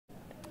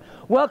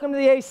Welcome to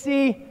the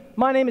AC.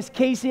 My name is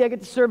Casey. I get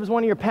to serve as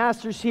one of your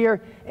pastors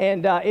here,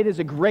 and it is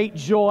a great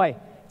joy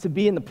to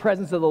be in the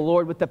presence of the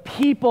Lord with the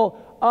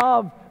people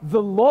of the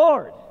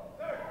Lord.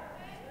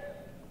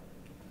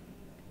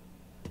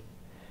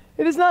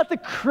 It is not the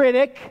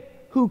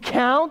critic who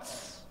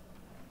counts,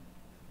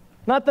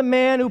 not the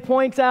man who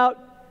points out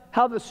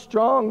how the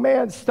strong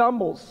man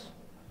stumbles,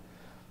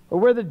 or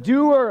where the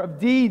doer of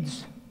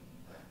deeds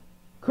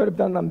could have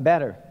done them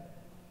better.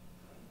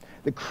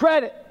 The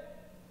credit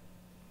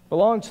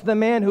belongs to the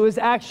man who is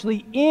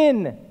actually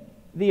in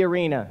the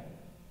arena,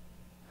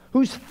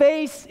 whose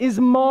face is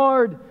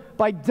marred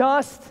by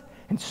dust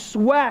and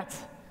sweat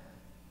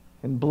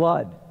and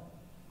blood,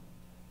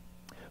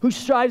 who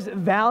strives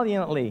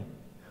valiantly,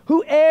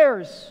 who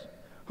errs,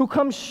 who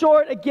comes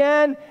short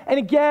again and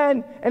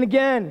again and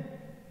again,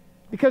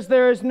 because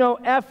there is no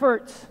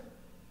effort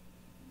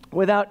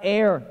without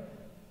error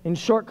and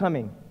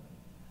shortcoming,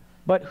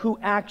 but who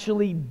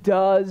actually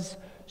does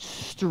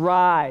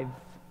strive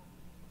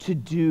to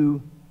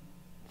do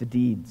the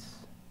deeds,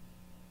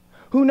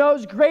 who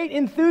knows great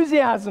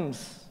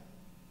enthusiasms,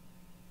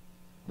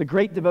 the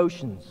great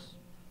devotions,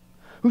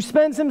 who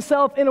spends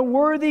himself in a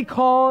worthy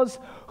cause,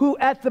 who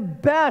at the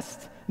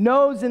best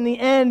knows in the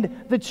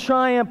end the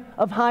triumph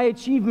of high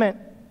achievement,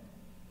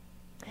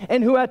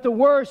 and who at the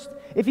worst,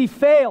 if he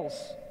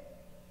fails,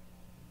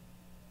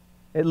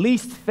 at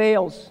least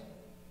fails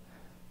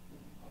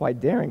while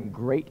daring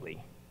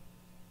greatly,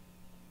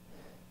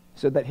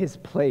 so that his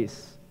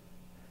place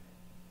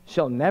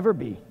shall never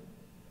be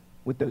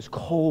with those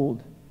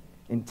cold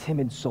and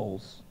timid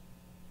souls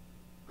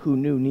who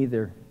knew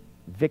neither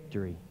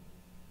victory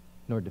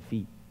nor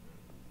defeat.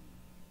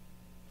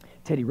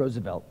 Teddy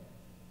Roosevelt,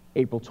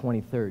 April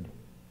 23rd,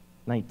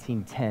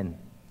 1910.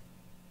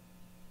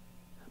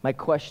 My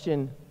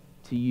question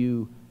to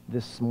you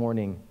this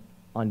morning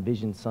on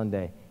Vision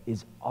Sunday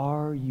is,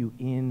 are you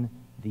in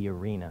the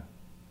arena?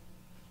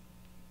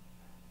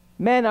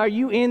 Men, are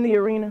you in the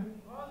arena?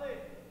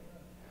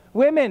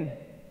 Women,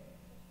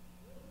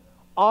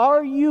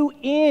 are you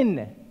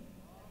in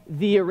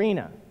the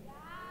arena?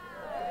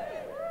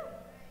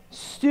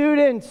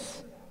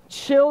 Students,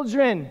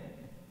 children,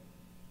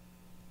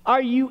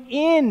 are you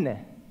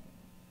in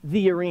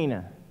the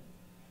arena?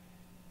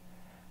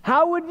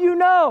 How would you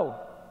know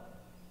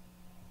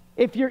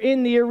if you're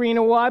in the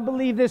arena? Well, I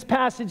believe this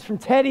passage from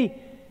Teddy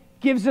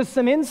gives us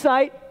some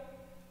insight.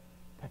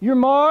 You're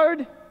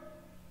marred.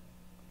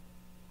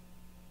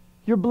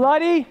 You're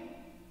bloody.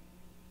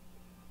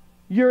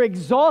 You're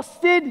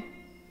exhausted.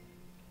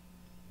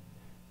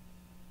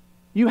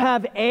 You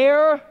have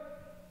air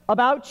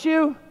about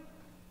you,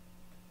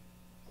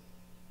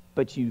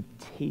 but you've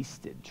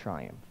tasted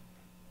triumph.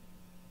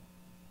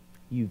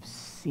 You've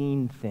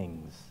seen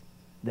things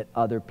that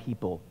other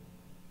people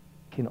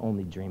can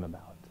only dream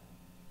about.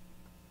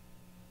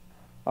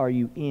 Are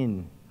you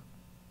in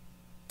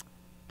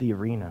the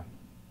arena?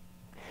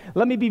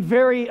 Let me be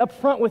very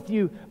upfront with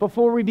you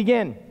before we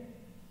begin.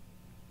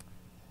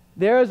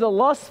 There is a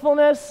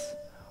lustfulness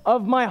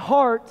of my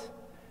heart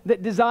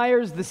that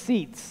desires the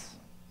seats.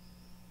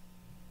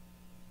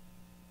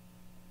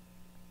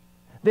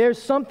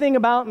 There's something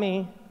about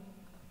me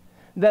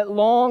that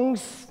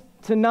longs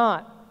to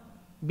not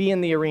be in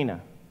the arena.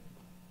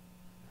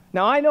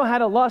 Now, I know how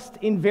to lust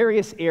in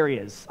various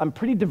areas. I'm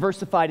pretty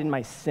diversified in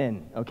my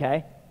sin,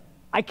 okay?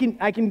 I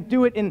can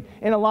do it in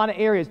a lot of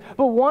areas.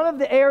 But one of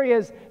the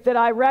areas that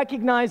I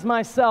recognize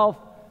myself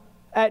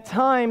at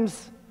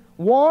times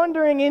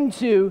wandering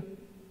into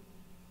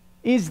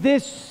is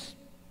this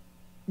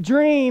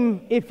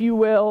dream, if you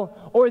will,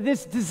 or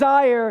this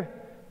desire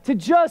to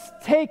just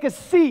take a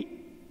seat,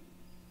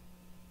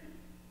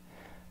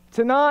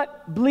 to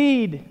not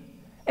bleed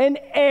and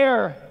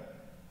err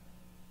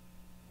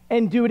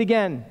and do it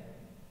again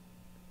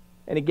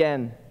and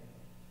again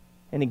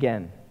and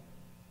again.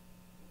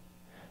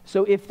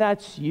 So if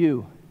that's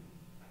you,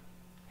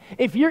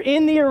 if you're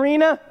in the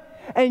arena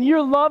and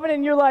you're loving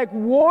and you're like,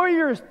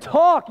 warriors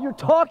talk, you're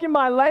talking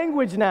my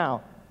language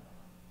now.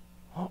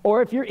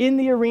 Or if you're in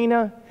the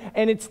arena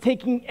and it's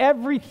taking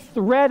every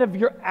thread of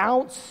your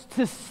ounce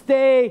to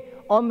stay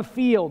on the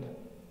field.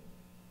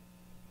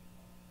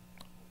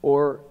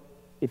 Or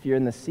if you're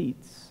in the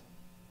seats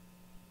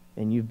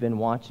and you've been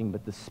watching,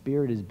 but the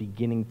Spirit is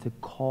beginning to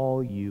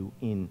call you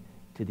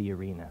into the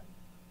arena.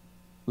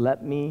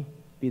 Let me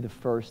be the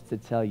first to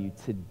tell you,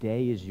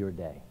 today is your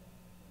day.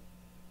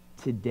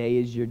 Today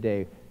is your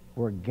day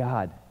where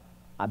God,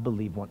 I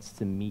believe, wants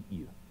to meet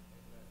you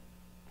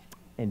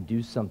and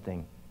do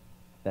something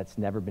that's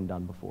never been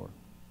done before.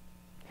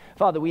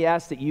 Father, we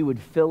ask that you would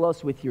fill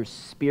us with your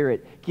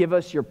Spirit. Give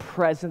us your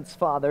presence,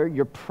 Father,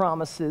 your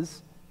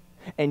promises,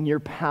 and your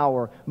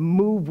power.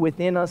 Move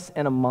within us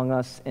and among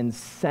us and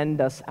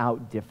send us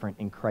out different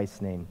in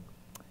Christ's name.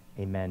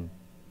 Amen.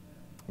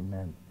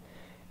 Amen.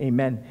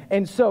 Amen.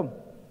 And so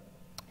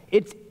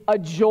it's a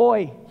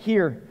joy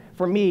here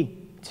for me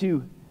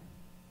to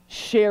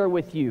share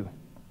with you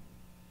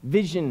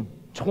Vision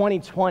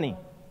 2020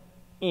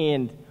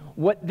 and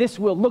what this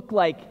will look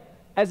like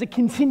as a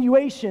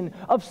continuation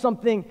of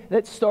something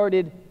that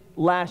started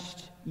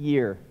last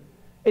year.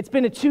 It's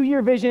been a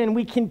 2-year vision, and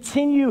we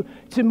continue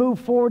to move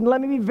forward. And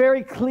let me be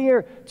very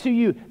clear to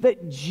you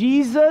that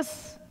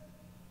Jesus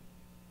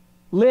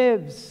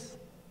lives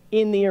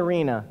in the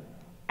arena,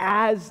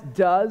 as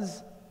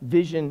does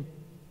Vision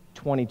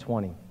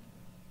 2020.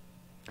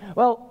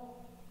 Well,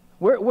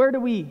 where do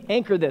we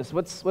anchor this?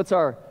 What's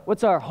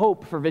our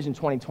hope for Vision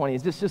 2020?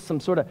 Is this just some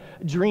sort of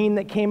dream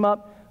that came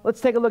up? Let's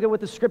take a look at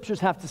what the scriptures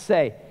have to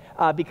say,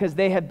 because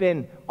they have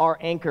been our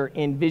anchor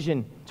in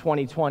Vision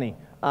 2020.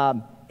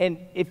 And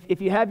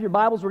if you have your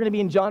Bibles, we're going to be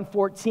in John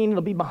 14.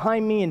 It'll be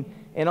behind me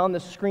and on the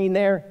screen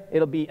there.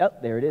 It'll be, oh,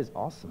 there it is.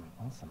 Awesome,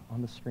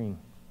 on the screen.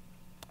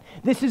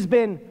 This has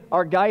been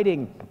our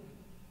guiding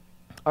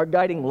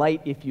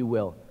light, if you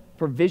will,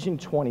 for Vision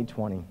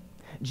 2020.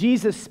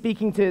 Jesus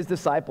speaking to his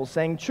disciples,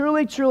 saying,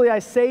 "Truly, truly, I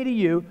say to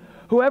you,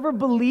 whoever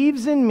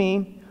believes in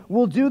me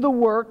will do the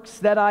works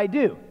that I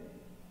do,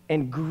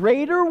 and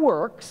greater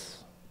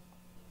works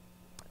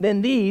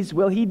than these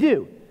will he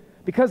do,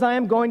 because I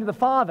am going to the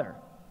Father.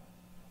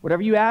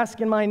 Whatever you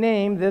ask in my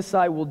name, this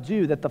I will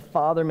do, that the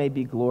Father may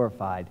be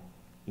glorified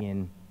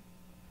in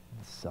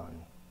the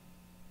Son."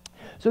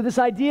 So this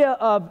idea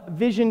of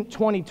Vision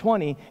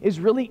 2020 is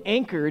really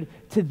anchored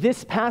to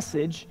this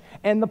passage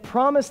and the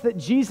promise that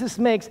Jesus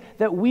makes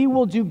that we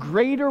will do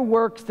greater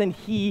works than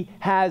he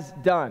has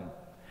done.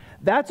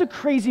 That's a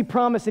crazy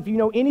promise if you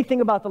know anything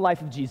about the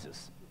life of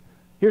Jesus.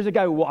 Here's a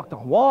guy who walked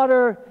on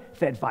water,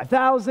 fed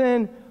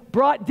 5,000,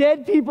 brought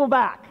dead people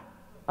back.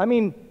 I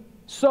mean,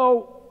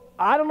 so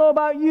I don't know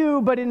about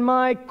you, but in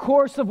my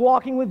course of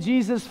walking with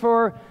Jesus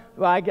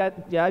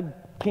I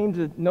came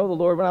to know the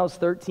Lord when I was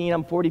 13.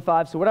 I'm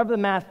 45, so whatever the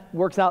math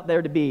works out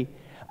there to be.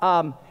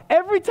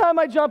 Every time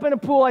I jump in a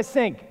pool, I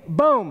sink.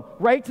 Boom,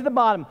 right to the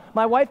bottom.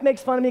 My wife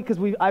makes fun of me because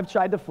I've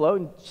tried to float,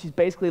 and she's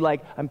basically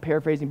like, I'm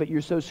paraphrasing, but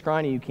you're so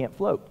scrawny you can't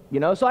float,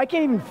 So I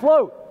can't even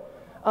float.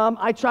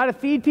 I try to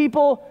feed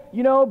people,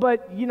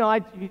 but,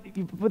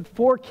 with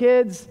 4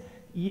 kids,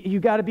 you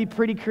got to be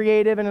pretty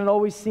creative, and it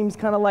always seems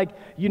kind of like,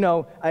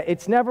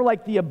 it's never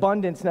like the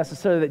abundance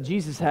necessarily that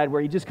Jesus had,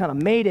 where he just kind of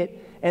made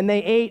it, and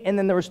they ate, and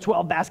then there was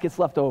 12 baskets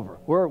left over.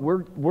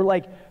 We're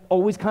like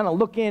always kind of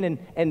looking,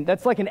 and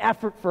that's like an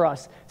effort for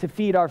us to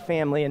feed our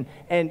family, and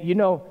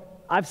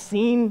I've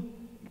seen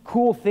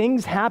cool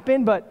things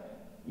happen, but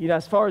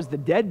as far as the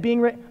dead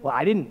being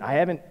I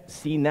haven't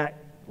seen that.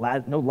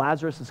 No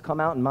Lazarus has come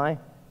out in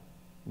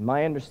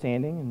my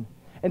understanding,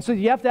 and so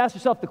you have to ask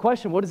yourself the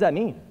question: what does that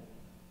mean?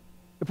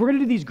 If we're going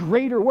to do these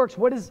greater works,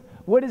 what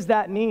does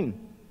that mean?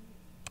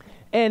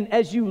 And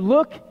as you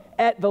look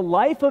at the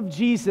life of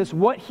Jesus,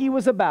 what he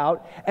was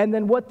about, and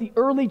then what the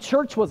early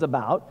church was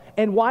about,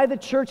 and why the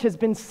church has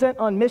been sent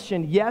on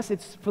mission, yes,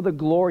 it's for the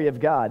glory of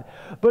God.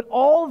 But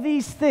all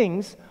these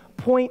things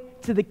point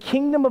to the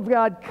kingdom of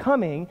God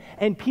coming,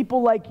 and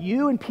people like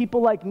you and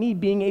people like me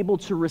being able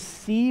to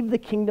receive the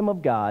kingdom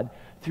of God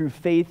through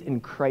faith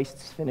in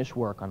Christ's finished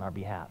work on our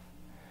behalf.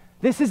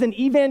 This is an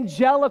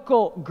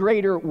evangelical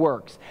greater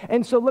works.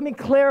 And so let me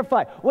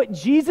clarify. What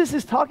Jesus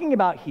is talking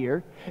about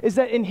here is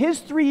that in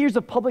his 3 years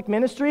of public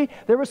ministry,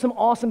 there were some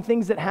awesome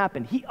things that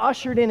happened. He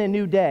ushered in a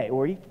new day,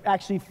 or he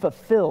actually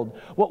fulfilled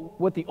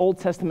what the Old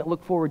Testament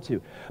looked forward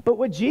to. But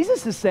what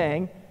Jesus is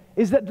saying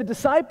is that the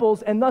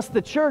disciples, and thus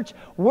the church,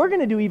 we're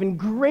going to do even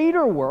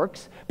greater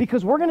works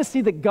because we're going to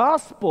see the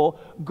gospel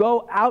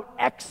go out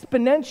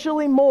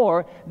exponentially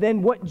more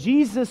than what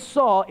Jesus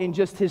saw in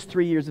just his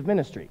 3 years of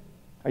ministry.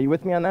 Are you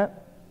with me on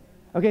that?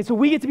 Okay, so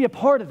we get to be a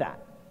part of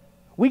that.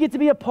 We get to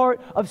be a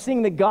part of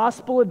seeing the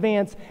gospel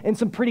advance in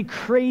some pretty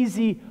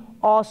crazy,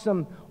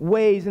 awesome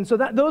ways. And so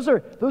those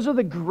are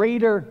the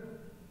greater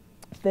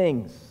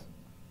things.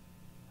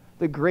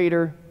 The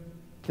greater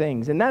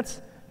things. And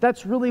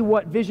that's really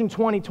what Vision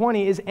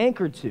 2020 is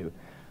anchored to.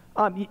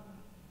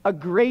 A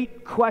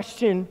great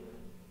question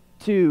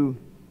to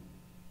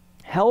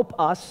help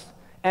us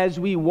as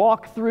we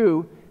walk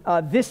through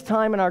this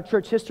time in our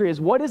church history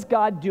is, what is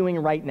God doing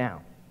right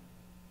now?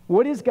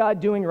 What is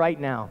God doing right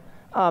now?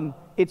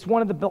 It's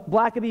one of the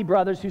Blackaby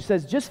brothers who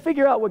says, just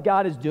figure out what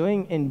God is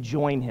doing and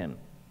join him.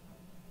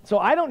 So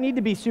I don't need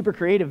to be super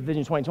creative with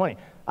Vision 2020.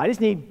 I just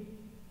need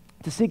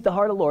to seek the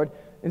heart of the Lord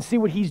and see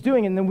what he's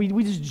doing, and then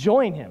we just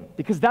join him,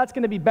 because that's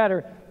going to be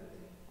better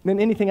than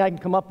anything I can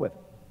come up with.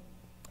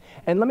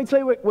 And let me tell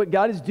you what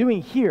God is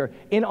doing here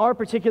in our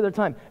particular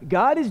time.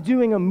 God is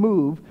doing a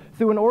move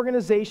through an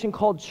organization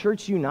called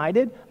Church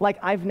United like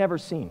I've never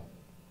seen.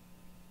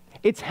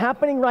 It's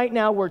happening right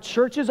now where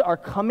churches are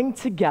coming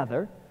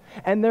together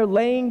and they're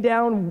laying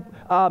down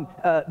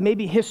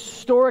maybe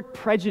historic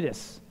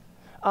prejudice.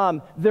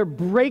 They're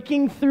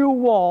breaking through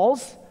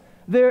walls.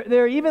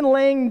 They're even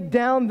laying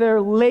down their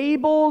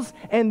labels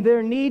and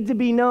their need to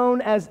be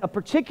known as a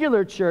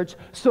particular church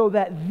so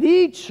that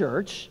the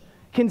church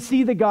can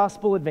see the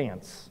gospel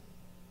advance.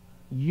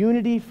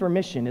 Unity for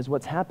mission is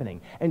what's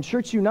happening. And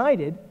Church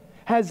United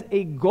has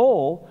a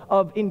goal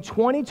of, in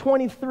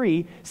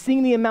 2023,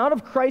 seeing the amount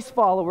of Christ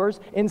followers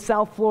in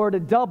South Florida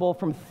double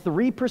from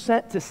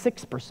 3% to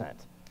 6%.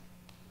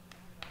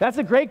 That's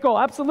a great goal.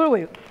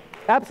 Absolutely.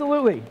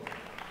 Absolutely.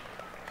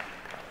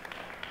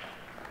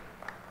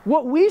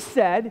 What we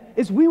said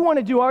is we want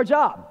to do our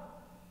job.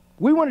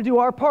 We want to do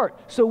our part.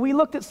 So we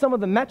looked at some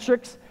of the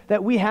metrics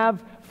that we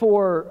have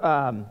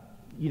for,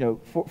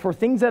 for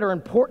things that are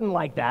important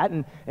like that,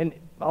 and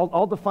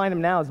I'll define them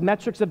now as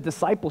metrics of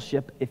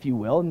discipleship, if you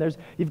will. And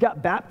you've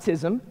got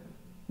baptism,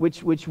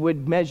 which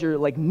would measure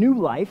like new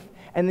life,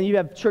 and then you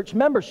have church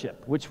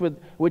membership, which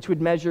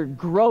would measure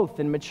growth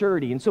and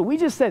maturity. And so we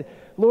just said,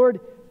 Lord,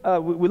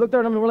 we looked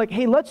at them and we're like,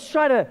 hey, let's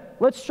try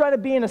to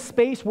be in a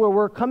space where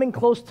we're coming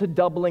close to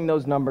doubling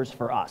those numbers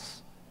for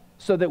us,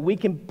 so that we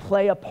can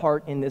play a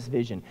part in this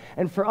vision.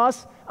 And for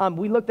us,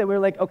 we were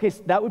like, okay,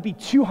 so that would be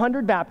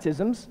 200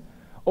 baptisms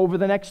over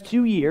the next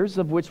 2 years,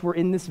 of which we're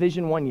in this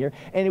vision 1 year,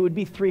 and it would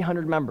be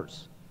 300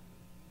 members.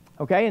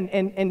 Okay,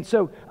 and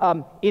so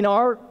in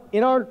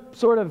our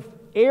sort of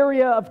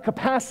area of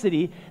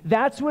capacity,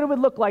 that's what it would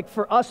look like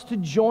for us to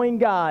join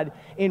God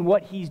in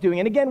what he's doing.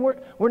 And again,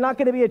 we're not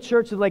going to be a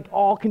church that's like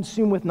all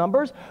consumed with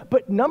numbers,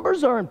 but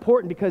numbers are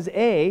important because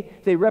A,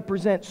 they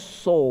represent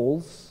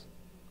souls,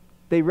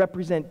 they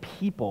represent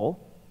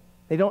people.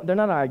 They're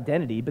not our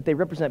identity, but they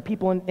represent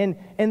people,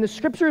 and the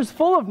scripture is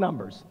full of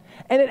numbers.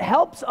 And it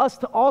helps us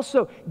to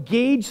also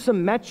gauge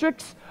some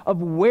metrics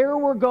of where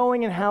we're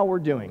going and how we're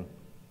doing.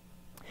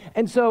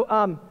 And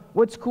so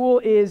what's cool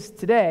is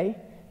today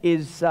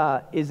is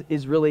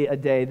really a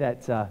day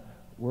that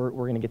we're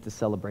going to get to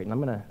celebrate. And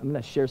I'm going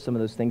to share some of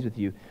those things with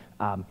you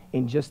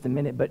in just a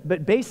minute.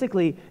 But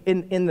basically,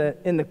 in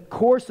the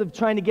course of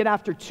trying to get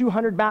after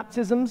 200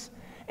 baptisms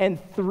and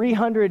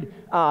 300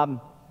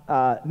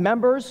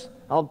 members,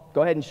 I'll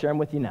go ahead and share them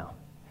with you now.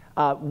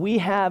 We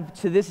have,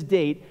 to this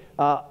date,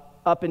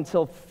 up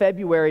until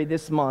February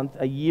this month,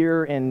 a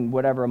year and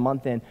whatever, a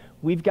month in,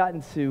 we've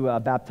gotten to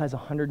baptize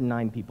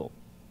 109 people.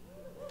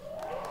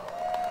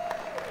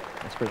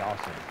 That's pretty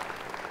awesome.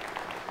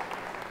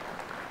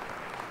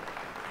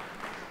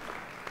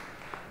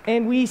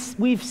 And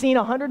we've seen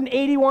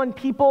 181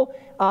 people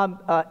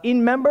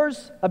in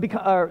members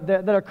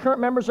that are current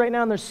members right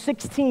now, and there's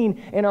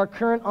 16 in our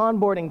current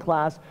onboarding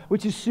class,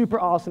 which is super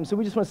awesome. So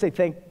we just want to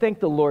say thank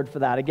the Lord for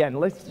that. Again,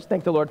 let's just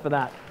thank the Lord for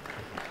that.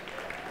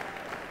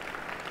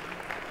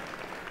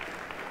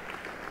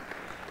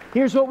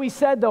 Here's what we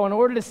said, though. In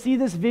order to see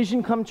this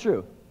vision come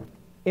true,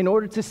 in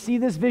order to see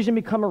this vision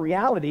become a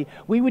reality,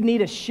 we would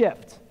need a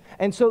shift.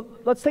 And so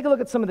let's take a look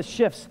at some of the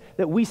shifts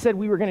that we said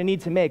we were going to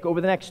need to make over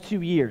the next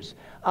 2 years.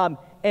 And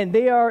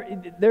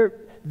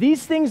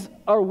these things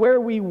are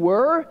where we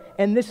were,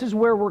 and this is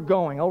where we're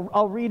going.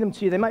 I'll read them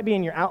to you. They might be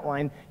in your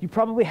outline. You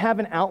probably have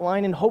an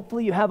outline, and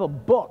hopefully you have a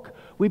book.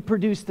 We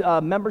produced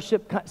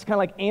membership, it's kind of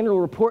like annual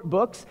report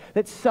books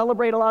that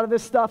celebrate a lot of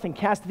this stuff and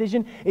cast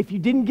vision. If you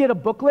didn't get a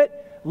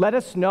booklet, let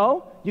us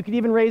know. You could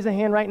even raise a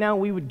hand right now,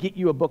 and we would get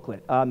you a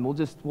booklet.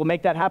 We'll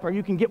make that happen, or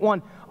you can get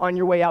one on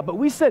your way out. But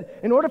we said,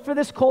 in order for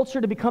this culture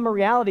to become a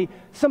reality,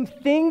 some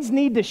things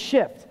need to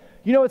shift.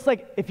 You know, it's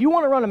like, if you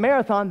want to run a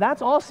marathon,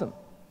 that's awesome.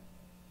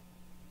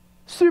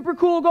 Super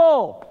cool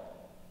goal.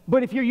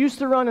 But if you're used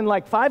to running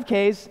like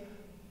 5Ks,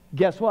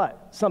 guess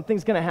what?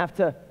 Something's going to have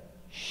to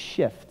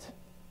shift.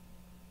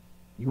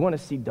 You want to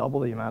see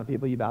double the amount of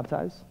people you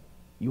baptize?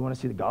 You want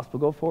to see the gospel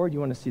go forward? You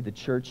want to see the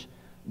church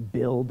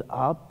build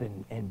up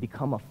and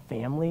become a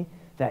family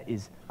that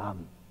is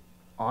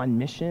on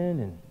mission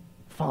and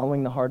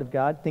following the heart of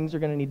God? Things are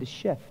going to need to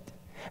shift.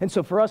 And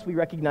so for us, we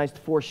recognized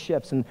 4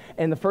 shifts.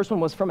 And the first one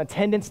was from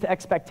attendance to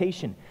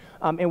expectation.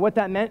 And what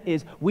that meant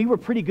is we were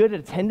pretty good at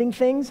attending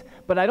things,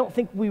 but I don't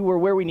think we were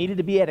where we needed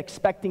to be at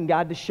expecting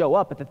God to show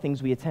up at the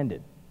things we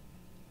attended.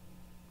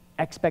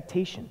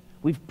 Expectation.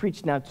 We've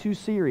preached now 2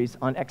 series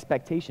on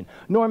expectation.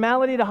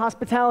 Normality to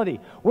hospitality.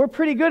 We're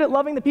pretty good at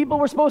loving the people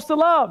we're supposed to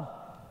love.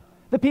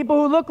 The people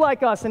who look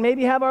like us and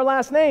maybe have our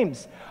last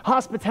names.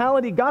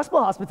 Hospitality,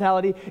 gospel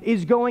hospitality,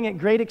 is going at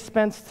great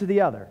expense to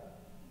the other.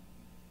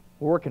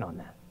 We're working on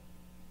that.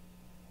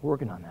 We're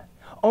working on that.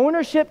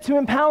 Ownership to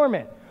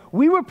empowerment.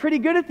 We were pretty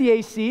good at the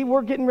AC.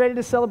 We're getting ready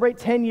to celebrate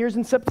 10 years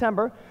in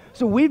September.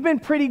 So we've been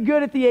pretty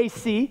good at the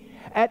AC,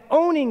 at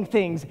owning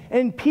things.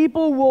 And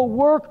people will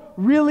work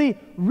really,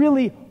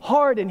 really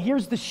hard. And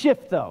here's the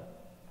shift, though.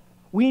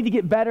 We need to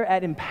get better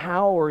at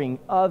empowering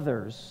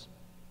others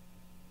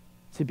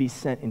to be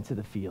sent into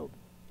the field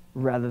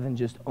rather than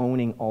just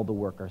owning all the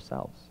work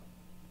ourselves.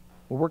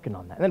 We're working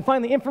on that. And then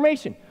finally,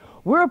 information.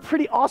 We're a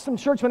pretty awesome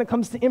church when it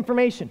comes to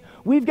information.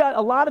 We've got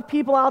a lot of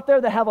people out there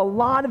that have a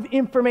lot of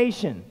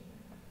information.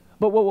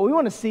 But what we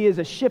want to see is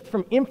a shift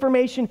from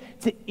information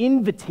to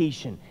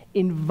invitation,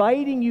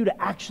 inviting you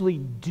to actually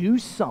do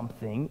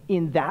something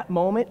in that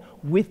moment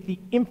with the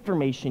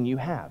information you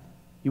have.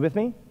 You with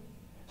me?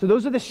 So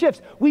those are the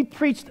shifts. We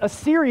preached a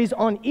series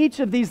on each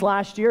of these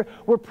last year.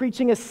 We're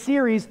preaching a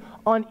series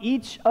on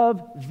each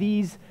of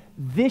these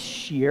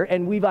this year,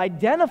 and we've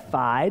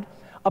identified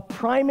a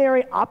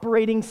primary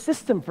operating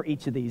system for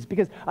each of these.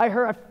 Because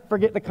I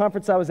forget the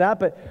conference I was at,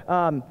 but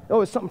it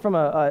was something from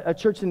a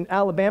church in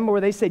Alabama where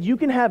they said, you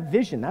can have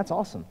vision, that's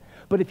awesome.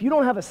 But if you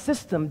don't have a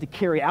system to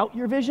carry out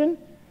your vision,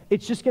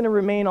 it's just going to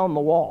remain on the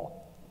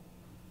wall.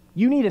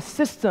 You need a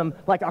system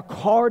like a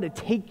car to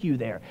take you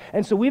there.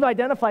 And so we've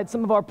identified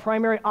some of our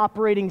primary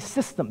operating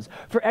systems.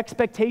 For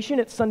expectation,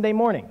 it's Sunday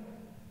morning.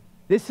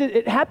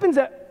 It happens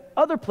at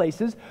other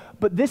places,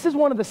 but this is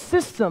one of the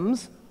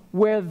systems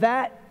where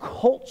that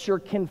culture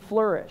can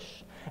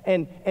flourish.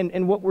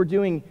 And what we're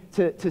doing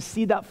to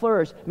see that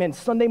flourish, man,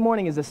 Sunday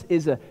morning is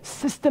a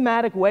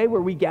systematic way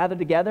where we gather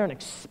together and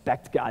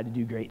expect God to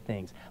do great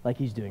things like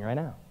he's doing right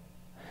now.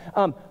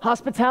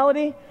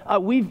 Hospitality,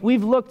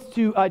 we've looked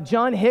to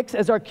John Hicks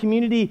as our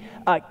community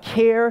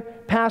care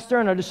pastor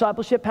and our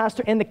discipleship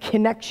pastor and the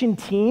connection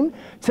team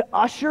to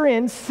usher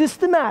in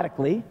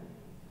systematically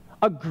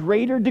a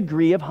greater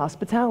degree of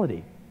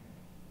hospitality.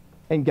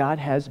 And God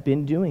has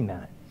been doing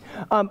that.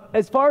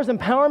 As far as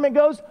empowerment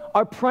goes,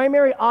 our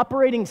primary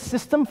operating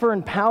system for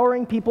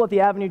empowering people at the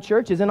Avenue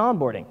Church is in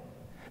onboarding.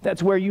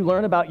 That's where you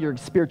learn about your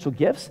spiritual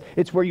gifts.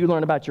 It's where you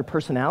learn about your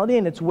personality.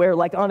 And it's where,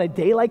 like on a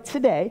day like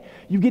today,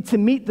 you get to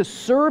meet the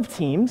serve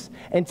teams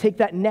and take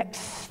that next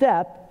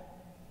step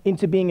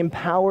into being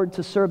empowered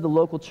to serve the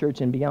local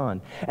church and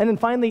beyond. And then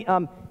finally,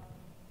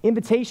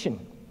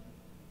 invitation.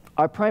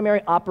 Our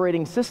primary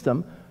operating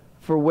system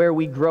for where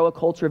we grow a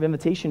culture of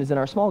invitation is in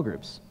our small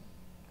groups.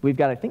 We've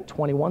got, I think,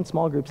 21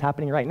 small groups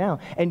happening right now.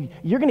 And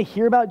you're going to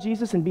hear about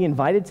Jesus and be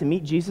invited to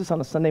meet Jesus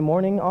on a Sunday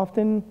morning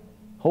often,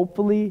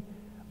 hopefully.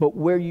 But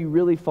where you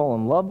really fall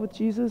in love with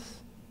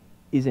Jesus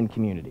is in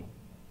community.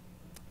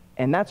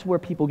 And that's where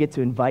people get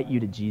to invite you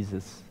to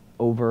Jesus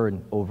over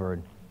and over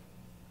and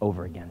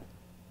over again.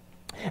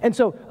 And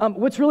so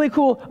what's really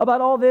cool about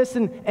all this,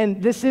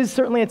 and this is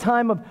certainly a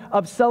time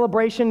of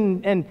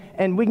celebration,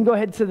 and we can go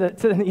ahead to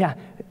the yeah,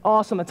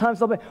 awesome, a time to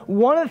celebrate.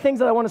 One of the things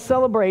that I want to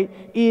celebrate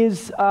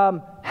is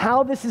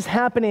how this is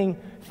happening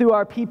through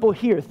our people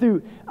here,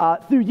 through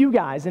you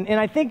guys. And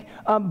I think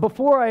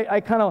before I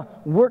kind of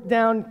work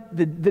down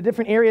the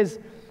different areas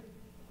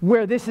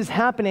where this is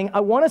happening,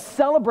 I want to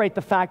celebrate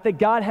the fact that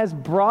God has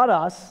brought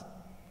us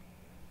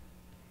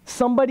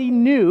somebody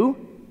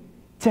new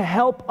to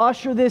help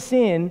usher this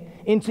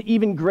into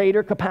even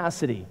greater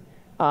capacity.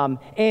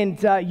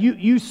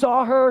 You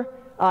saw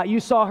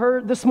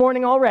her this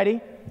morning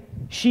already.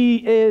 She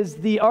is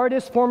the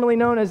artist formerly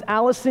known as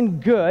Allison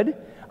Good.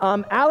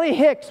 Allie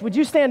Hicks, would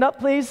you stand up,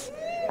 please?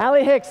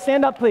 Allie Hicks,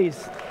 stand up,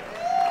 please.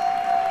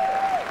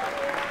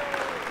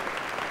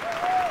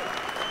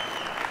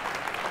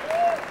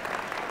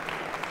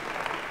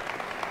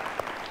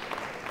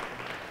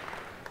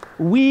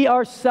 We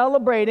are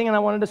celebrating, and I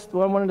wanted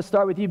to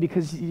start with you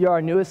because you're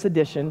our newest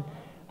addition,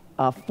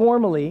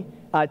 formally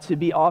to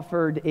be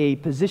offered a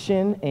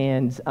position,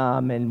 and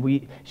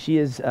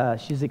she's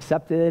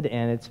accepted,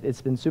 and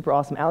it's been super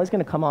awesome. Allie's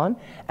going to come on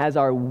as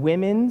our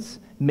women's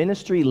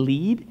ministry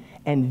lead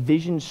and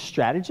vision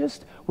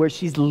strategist, where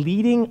she's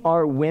leading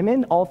our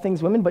women, all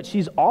things women, but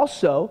she's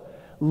also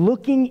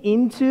looking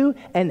into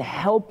and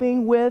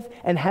helping with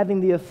and having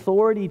the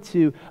authority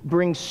to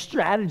bring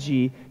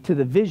strategy to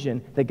the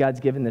vision that God's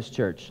given this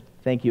church.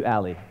 Thank you,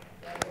 Allie.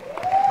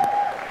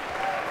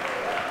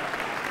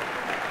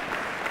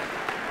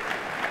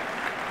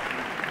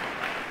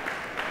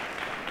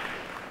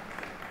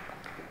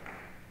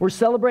 We're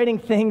celebrating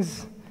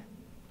things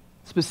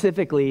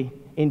specifically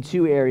in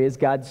two areas,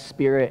 God's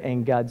Spirit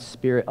and God's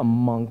Spirit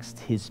amongst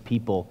his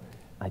people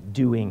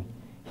doing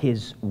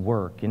his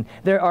work. And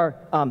there are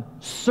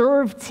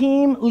serve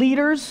team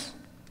leaders,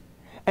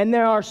 and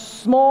there are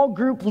small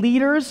group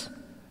leaders,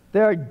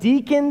 there are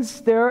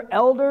deacons, there are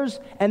elders,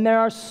 and there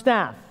are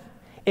staff.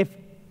 If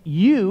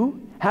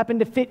you happen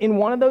to fit in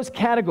one of those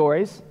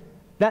categories,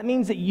 that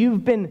means that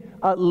you've been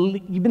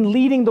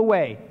leading the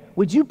way.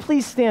 Would you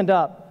please stand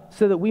up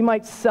so that we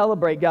might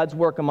celebrate God's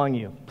work among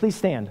you? Please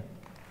stand.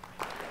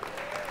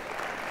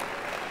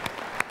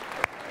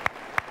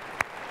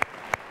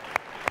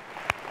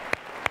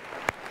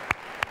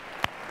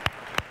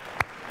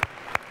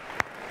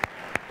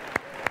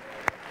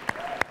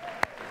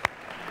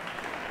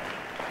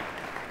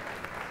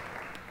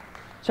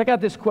 Check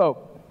out this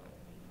quote.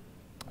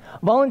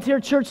 Volunteer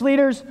church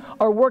leaders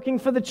are working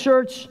for the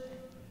church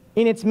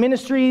in its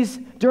ministries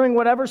during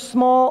whatever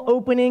small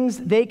openings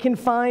they can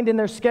find in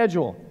their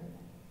schedule.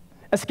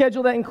 A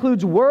schedule that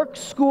includes work,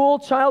 school,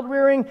 child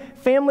rearing,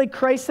 family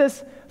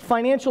crisis,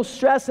 financial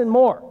stress, and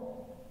more.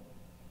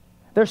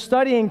 They're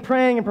studying,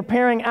 praying, and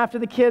preparing after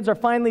the kids are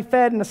finally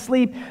fed and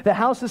asleep, the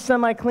house is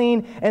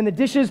semi-clean, and the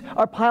dishes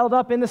are piled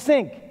up in the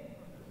sink.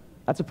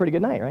 That's a pretty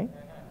good night, right?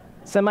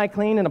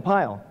 Semi-clean in a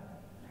pile.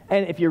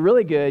 And if you're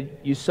really good,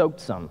 you soaked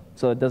some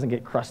so it doesn't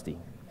get crusty.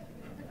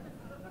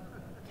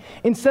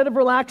 Instead of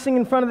relaxing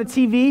in front of the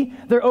TV,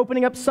 they're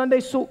opening up Sunday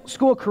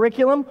school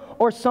curriculum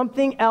or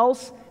something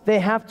else they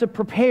have to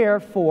prepare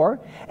for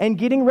and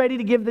getting ready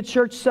to give the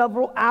church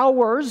several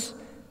hours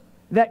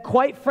that,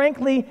 quite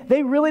frankly,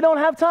 they really don't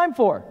have time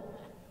for.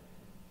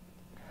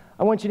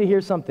 I want you to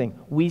hear something.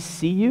 We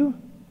see you.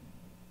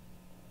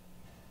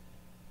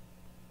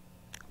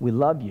 We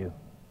love you.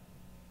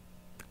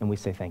 And we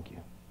say thank you.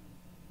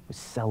 We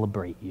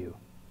celebrate you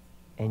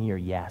and your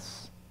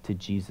yes to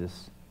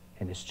Jesus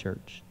and his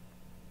church.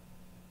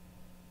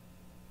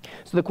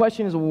 So the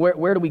question is,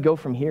 where do we go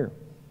from here?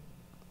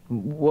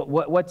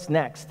 What's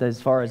next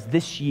as far as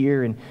this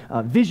year and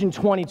Vision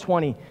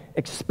 2020,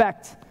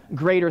 expect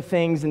greater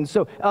things. And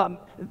so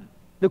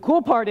the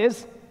cool part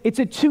is it's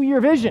a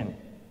 2-year vision.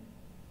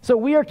 So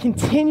we are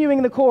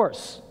continuing the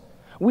course.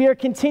 We are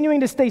continuing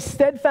to stay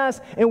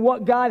steadfast in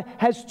what God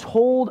has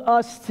told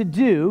us to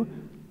do,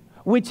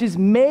 which is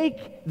make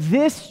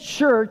this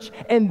church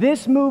and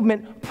this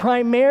movement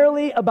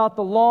primarily about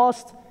the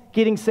lost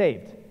getting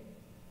saved.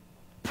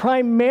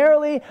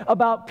 Primarily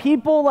about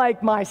people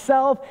like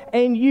myself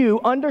and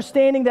you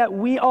understanding that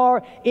we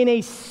are in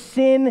a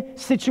sin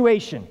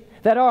situation,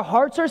 that our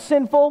hearts are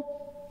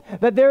sinful,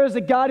 that there is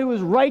a God who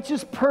is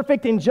righteous,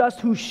 perfect, and just,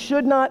 who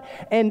should not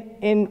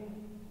and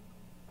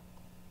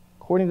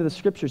according to the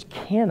scriptures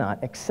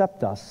cannot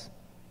accept us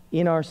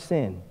in our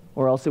sin,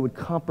 or else it would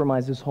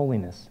compromise his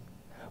holiness.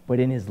 But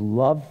in his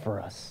love for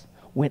us,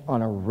 went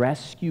on a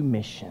rescue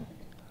mission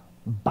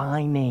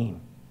by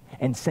name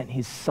and sent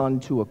his son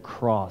to a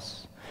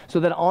cross, so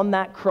that on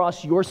that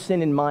cross, your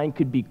sin and mine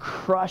could be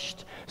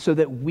crushed so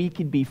that we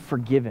could be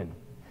forgiven.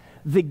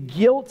 The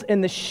guilt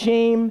and the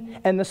shame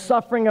and the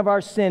suffering of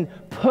our sin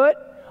put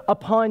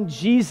upon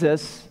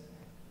Jesus,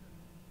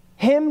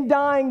 him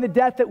dying the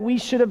death that we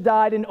should have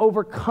died and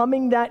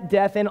overcoming that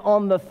death, and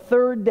on the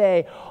third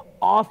day,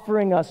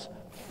 offering us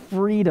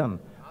freedom,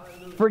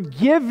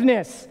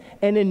 forgiveness,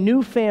 and a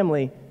new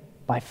family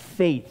by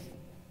faith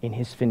in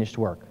his finished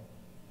work.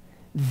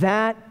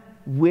 That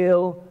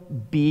will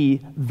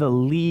be the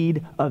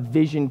lead of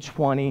Vision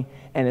 20,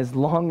 and as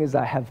long as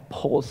I have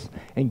pulse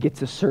and get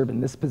to serve in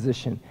this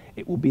position,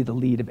 it will be the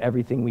lead of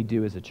everything we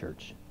do as a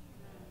church.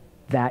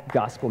 That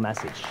gospel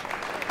message.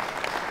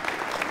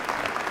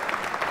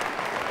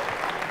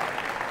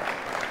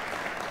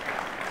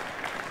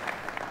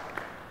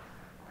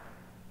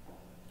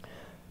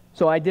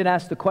 So I did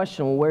ask the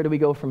question, well, where do we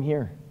go from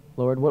here,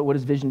 Lord? What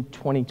does Vision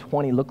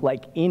 2020 look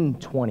like in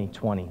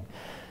 2020?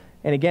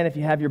 And again, if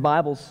you have your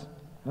Bibles,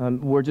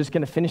 we're just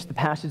going to finish the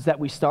passage that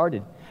we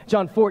started.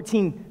 John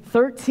 14,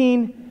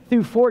 13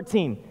 through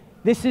 14.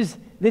 This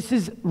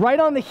is right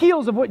on the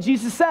heels of what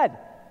Jesus said.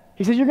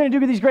 He says, you're going to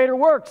do these greater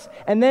works.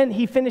 And then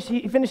he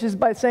finishes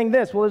by saying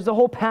this. Well, there's the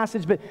whole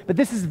passage, but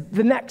this is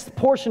the next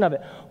portion of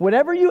it.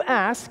 Whatever you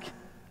ask,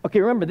 okay,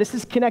 remember, this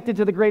is connected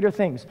to the greater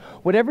things.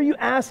 Whatever you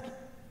ask,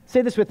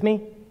 say this with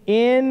me,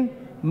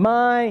 in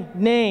my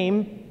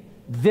name,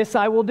 this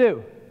I will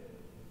do.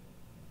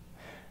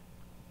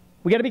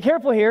 We got to be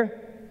careful here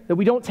that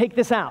we don't take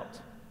this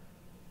out.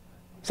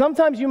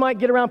 Sometimes you might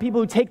get around people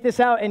who take this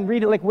out and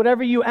read it like,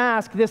 whatever you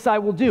ask, this I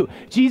will do.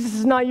 Jesus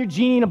is not your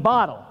genie in a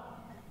bottle.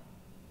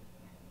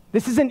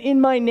 This is an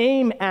in my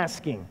name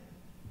asking.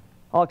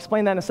 I'll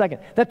explain that in a second.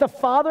 That the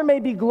Father may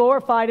be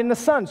glorified in the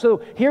Son.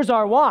 So here's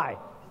our why.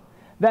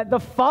 That the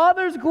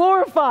Father's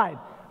glorified.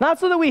 Not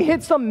so that we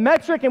hit some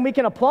metric and we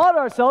can applaud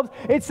ourselves.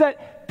 It's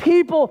that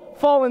people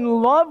fall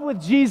in love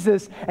with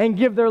Jesus and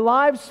give their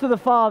lives to the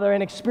Father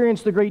and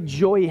experience the great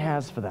joy he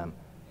has for them.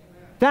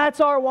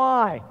 That's our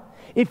why.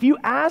 If you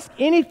ask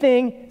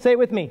anything, say it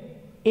with me,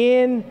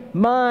 in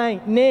my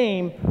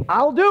name,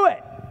 I'll do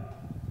it.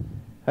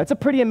 That's a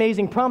pretty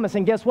amazing promise,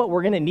 and guess what?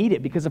 We're going to need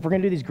it, because if we're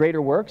going to do these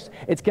greater works,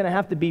 it's going to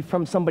have to be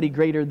from somebody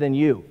greater than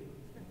you,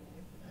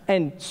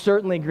 and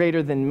certainly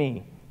greater than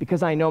me,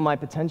 because I know my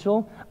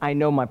potential, I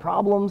know my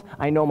problems,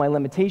 I know my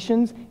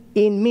limitations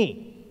in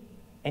me.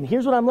 And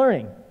here's what I'm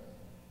learning.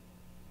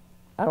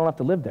 I don't have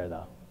to live there,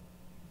 though,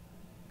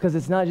 because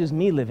it's not just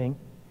me living.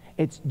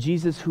 It's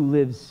Jesus who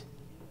lives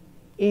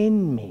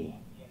in me.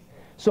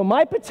 So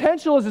my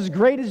potential is as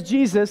great as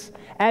Jesus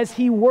as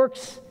he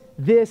works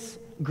this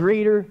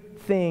greater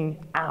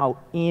thing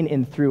out in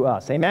and through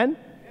us. Amen?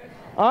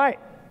 All right.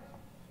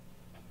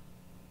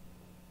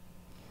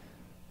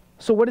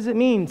 So what does it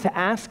mean to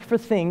ask for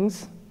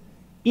things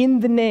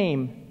in the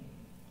name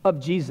of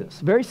Jesus?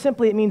 Very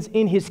simply, it means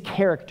in his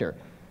character.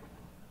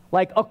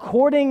 Like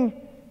according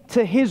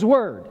to his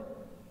word.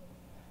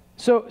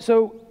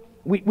 So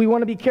we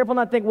want to be careful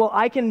not to think, well,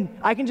 I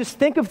can just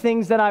think of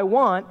things that I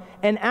want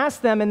and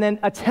ask them and then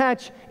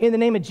attach in the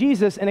name of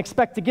Jesus and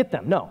expect to get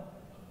them. No.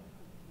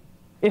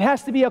 It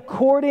has to be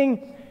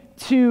according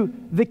to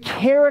the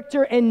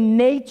character and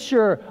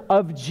nature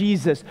of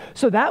Jesus.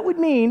 So that would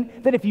mean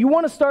that if you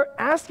want to start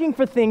asking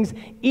for things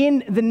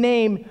in the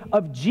name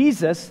of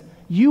Jesus,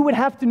 you would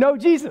have to know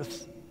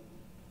Jesus.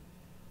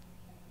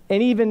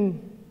 And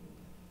even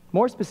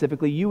more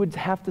specifically, you would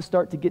have to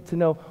start to get to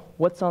know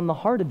what's on the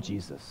heart of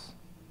Jesus.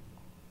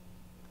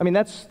 I mean,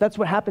 that's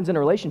what happens in a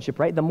relationship,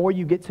 right? The more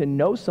you get to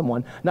know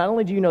someone, not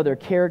only do you know their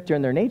character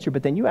and their nature,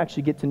 but then you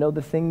actually get to know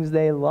the things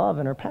they love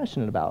and are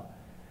passionate about.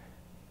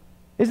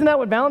 Isn't that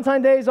what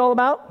Valentine's Day is all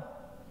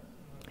about?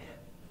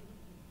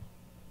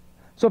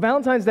 So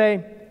Valentine's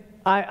Day,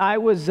 I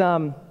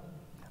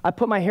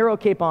put my hero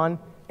cape on,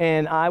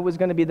 and I was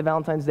going to be the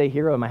Valentine's Day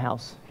hero in my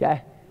house,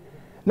 okay?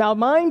 Now,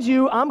 mind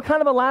you, I'm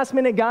kind of a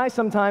last-minute guy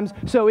sometimes,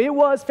 so it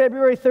was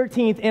February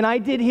 13th, and I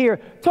did hear,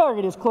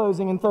 Target is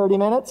closing in 30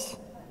 minutes.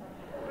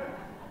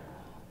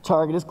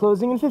 Target is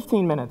closing in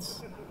 15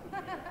 minutes.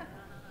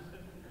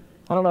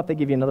 I don't know if they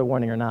give you another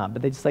warning or not,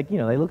 but they just like,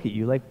 they look at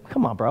you like,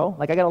 come on, bro.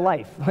 Like, I got a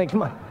life. Like,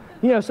 come on.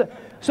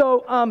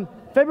 So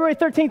February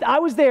 13th, I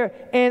was there,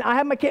 and I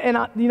had my kid, and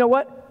you know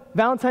what?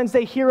 Valentine's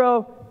Day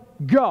hero,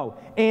 go.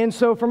 And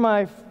so for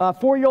my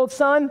 4-year-old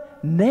son,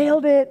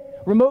 nailed it.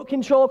 Remote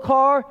control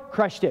car,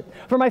 crushed it.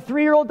 For my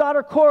 3-year-old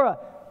daughter, Cora,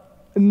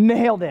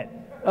 nailed it.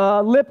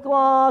 Lip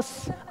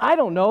gloss, I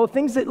don't know,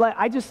 things that like,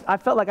 I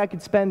felt like I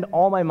could spend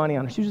all my money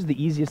on her. She was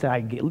the easiest that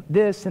I could get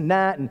this and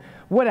that and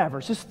whatever.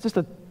 It's just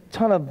a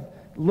ton of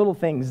little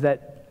things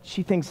that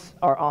she thinks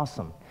are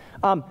awesome.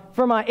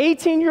 For my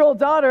 18-year-old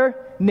daughter,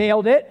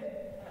 nailed it.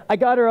 I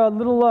got her a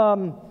little,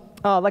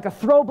 like a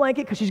throw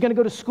blanket because she's going to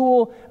go to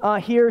school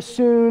here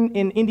soon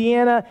in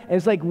Indiana. And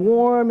it's like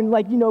warm and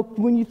like,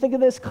 when you think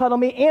of this, cuddle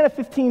me. And a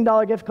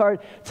 $15 gift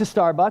card to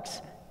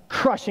Starbucks.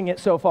 Crushing it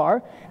so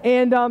far.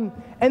 And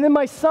then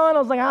my son, I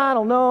was like, I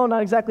don't know,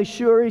 not exactly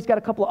sure. He's got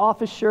a couple of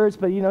office shirts,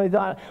 but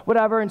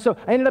whatever. And so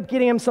I ended up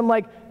getting him some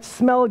like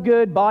smell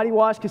good body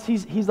wash because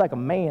he's like a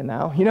man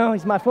now.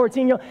 He's my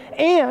 14-year-old.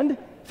 And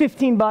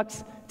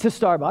 $15 to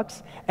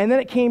Starbucks. And then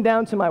it came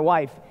down to my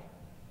wife.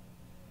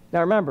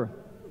 Now remember,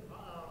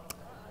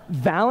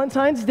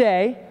 Valentine's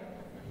Day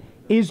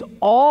is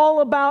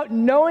all about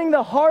knowing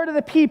the heart of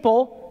the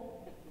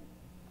people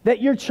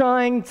that you're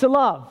trying to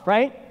love,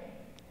 right?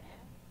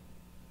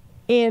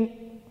 And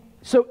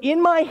so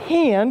in my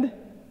hand,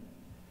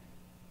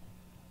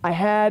 I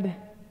had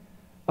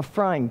a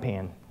frying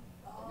pan.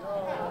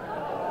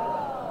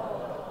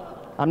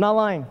 I'm not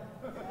lying.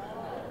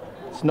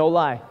 It's no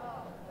lie.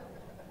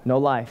 No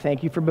lie.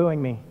 Thank you for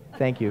booing me.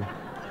 Thank you.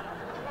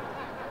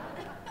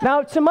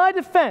 Now, to my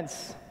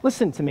defense,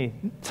 listen to me.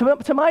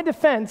 To my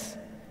defense,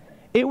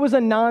 it was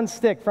a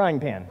non-stick frying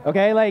pan,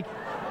 okay?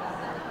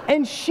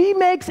 And she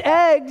makes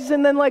eggs,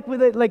 and then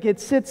with it, it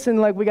sits,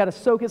 and we got to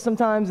soak it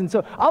sometimes. And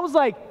so I was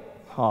like,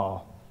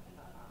 oh,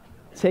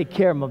 take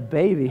care of my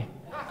baby.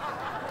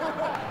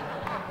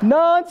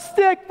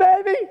 Non-stick,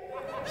 baby.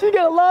 She's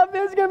going to love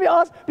this. It's going to be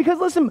awesome. Because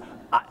listen,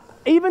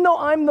 even though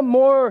I'm the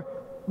more,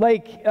 I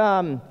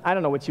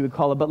don't know what you would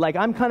call it, but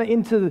I'm kind of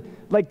into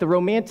the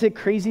romantic,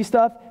 crazy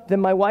stuff than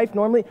my wife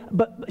normally.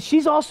 But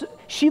she loves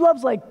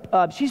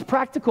she's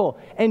practical,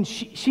 and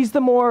she's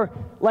the more,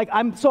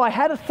 so I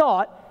had a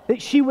thought that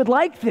she would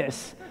like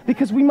this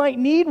because we might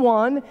need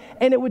one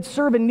and it would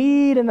serve a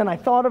need. And then I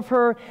thought of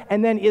her,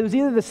 and then it was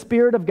either the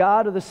Spirit of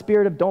God or the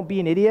Spirit of don't be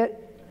an idiot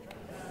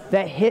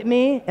that hit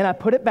me, and I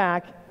put it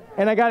back,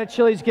 and I got a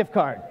Chili's gift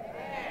card.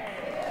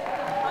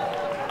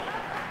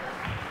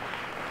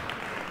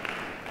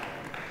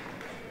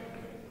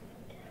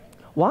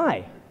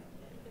 Why?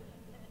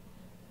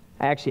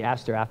 I actually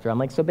asked her after. I'm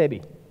like, so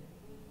baby,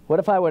 what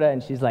if I would have?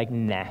 And she's like,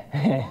 nah,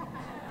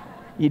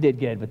 you did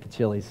good with the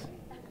Chili's.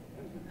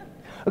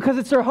 Because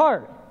it's her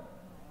heart.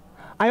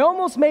 I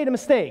almost made a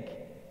mistake.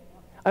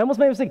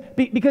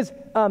 Because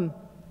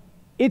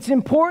it's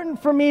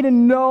important for me to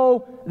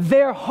know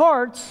their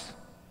hearts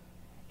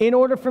in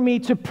order for me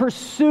to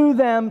pursue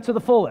them to the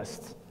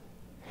fullest.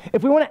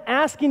 If we want to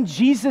ask in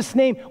Jesus'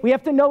 name, we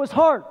have to know his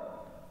heart.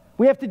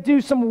 We have to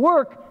do some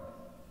work,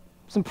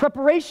 some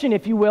preparation,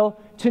 if you will,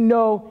 to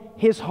know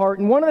his heart.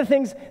 And one of the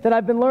things that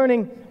I've been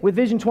learning with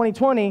Vision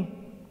 2020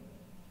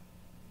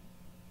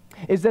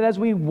 is that as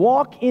we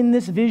walk in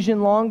this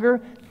vision longer,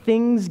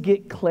 things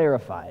get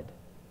clarified.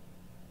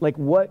 Like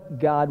what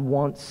God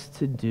wants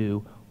to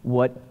do,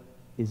 what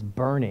is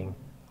burning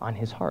on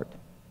his heart.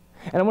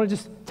 And I want to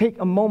just take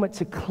a moment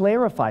to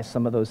clarify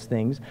some of those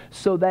things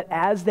so that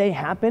as they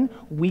happen,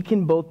 we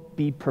can both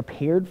be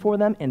prepared for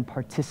them and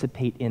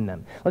participate in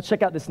them. Let's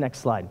check out this next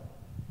slide.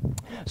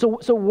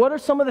 So what are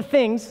some of the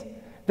things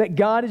that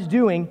God is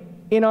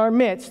doing in our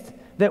midst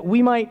that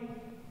we might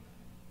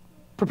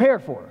prepare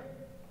for?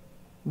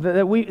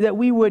 That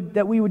we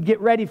would get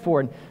ready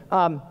for. And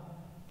I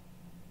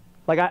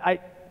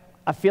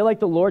feel like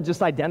the Lord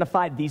just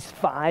identified these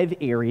 5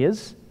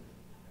 areas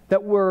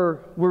that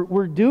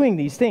we're doing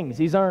these things.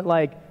 These aren't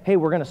like, hey,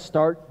 we're going to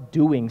start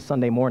doing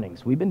Sunday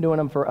mornings. We've been doing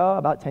them for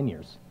about 10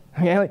 years.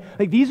 Okay?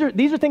 These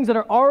are things that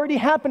are already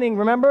happening.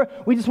 Remember,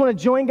 we just want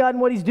to join God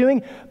in what he's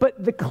doing.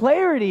 But the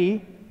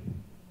clarity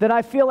that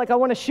I feel like I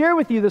want to share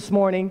with you this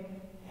morning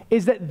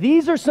is that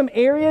these are some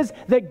areas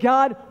that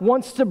God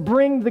wants to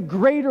bring the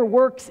greater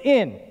works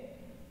in.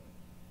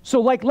 So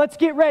let's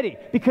get ready,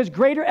 because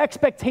greater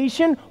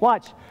expectation,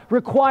 watch,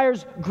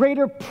 requires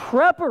greater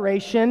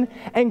preparation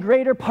and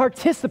greater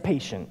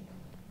participation.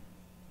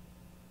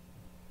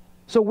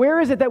 So where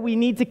is it that we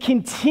need to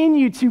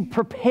continue to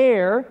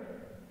prepare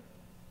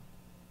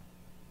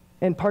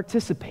and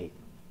participate?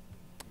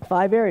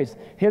 5 areas.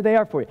 Here they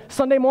are for you.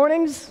 Sunday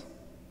mornings,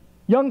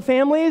 young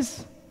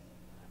families,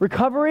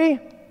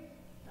 recovery,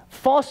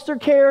 foster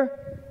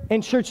care,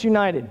 and Church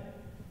United.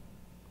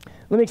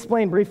 Let me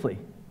explain briefly.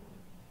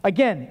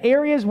 Again,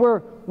 areas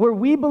where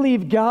we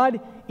believe God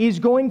is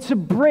going to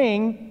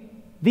bring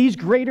these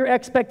greater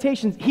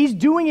expectations. He's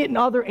doing it in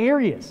other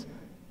areas.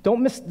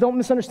 Don't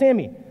misunderstand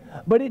me.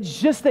 But it's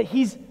just that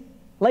he's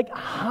like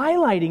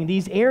highlighting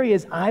these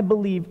areas, I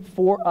believe,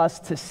 for us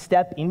to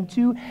step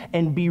into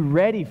and be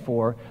ready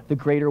for the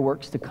greater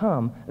works to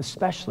come,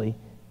 especially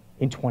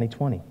in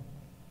 2020.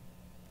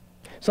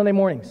 Sunday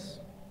mornings.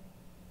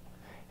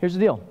 Here's the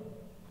deal.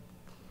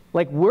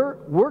 Like,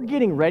 we're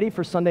getting ready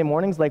for Sunday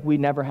mornings like we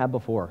never have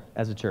before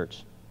as a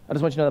church. I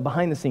just want you to know that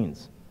behind the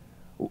scenes,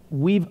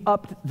 we've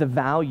upped the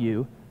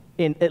value,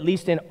 at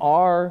least in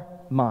our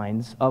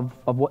minds, of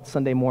what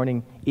Sunday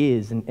morning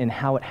is and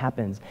how it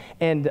happens.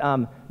 And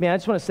man, I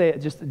just want to say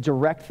just a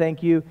direct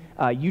thank you.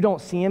 You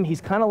don't see him. He's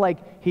kind of like,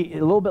 a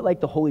little bit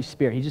like the Holy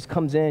Spirit. He just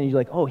comes in and you're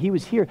like, oh, he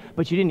was here,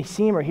 but you didn't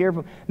see him or hear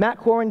him. Matt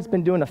Corwin's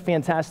been doing a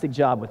fantastic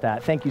job with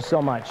that. Thank you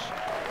so much.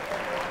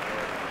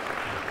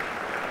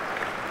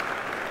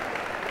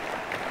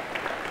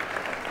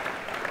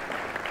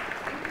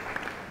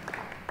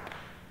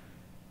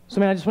 So,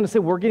 man, I just want to say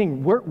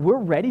we're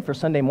ready for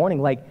Sunday morning.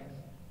 Like,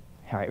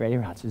 all right, ready,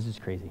 Rots, this is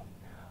crazy.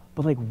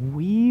 But, like,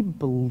 we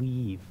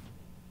believe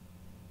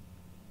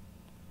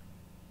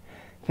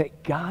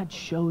that God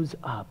shows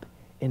up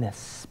in a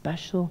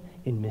special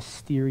and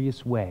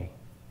mysterious way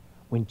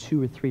when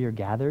 2 or 3 are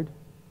gathered,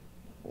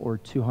 or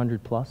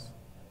 200 plus,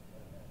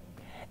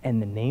 and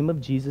the name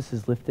of Jesus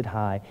is lifted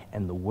high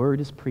and the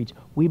word is preached.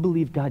 We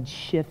believe God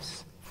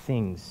shifts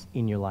things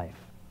in your life.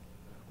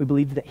 We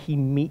believe that he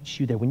meets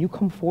you there. When you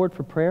come forward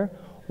for prayer,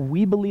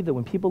 we believe that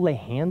when people lay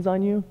hands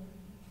on you,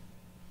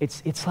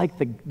 it's like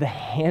the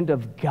hand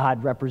of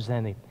God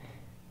representing,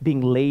 being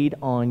laid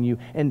on you.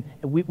 And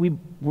we're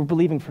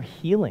believing for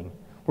healing.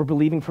 We're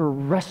believing for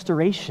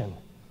restoration.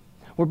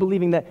 We're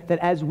believing that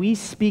as we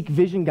speak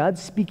vision,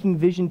 God's speaking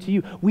vision to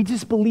you. We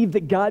just believe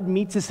that God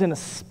meets us in a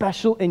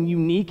special and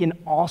unique and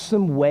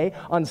awesome way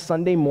on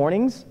Sunday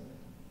mornings,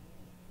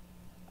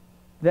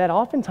 that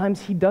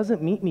oftentimes he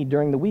doesn't meet me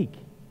during the week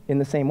in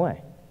the same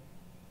way.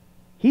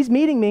 He's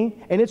meeting me,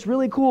 and it's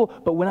really cool,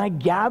 but when I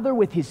gather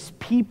with his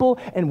people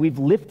and we've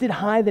lifted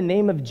high the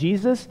name of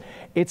Jesus,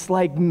 it's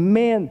like,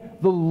 man,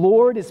 the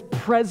Lord is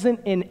present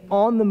and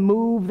on the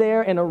move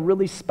there in a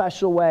really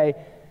special way.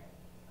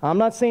 I'm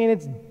not saying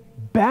it's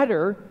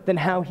better than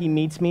how he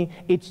meets me.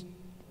 It's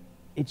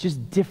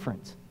just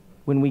different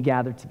when we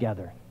gather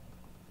together.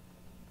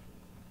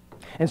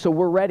 And so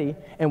we're ready,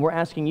 and we're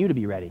asking you to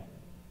be ready.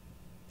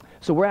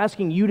 So we're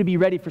asking you to be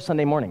ready for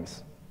Sunday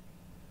mornings.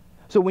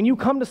 So when you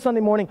come to Sunday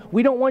morning,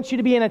 we don't want you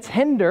to be an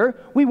attender.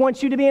 We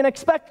want you to be an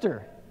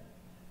expector.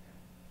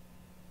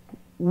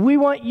 We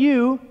want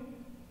you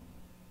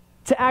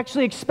to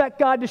actually expect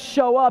God to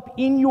show up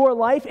in your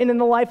life and in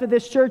the life of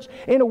this church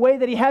in a way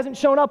that he hasn't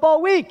shown up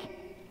all week.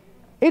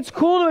 It's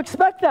cool to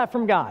expect that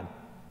from God.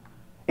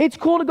 It's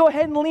cool to go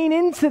ahead and lean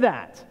into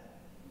that.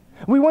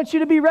 We want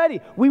you to be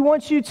ready. We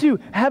want you to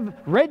have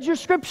read your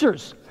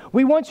scriptures.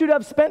 We want you to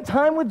have spent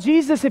time with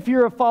Jesus if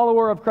you're a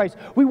follower of Christ.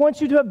 We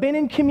want you to have been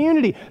in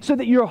community so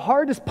that your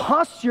heart is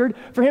postured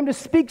for him to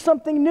speak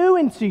something new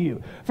into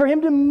you, for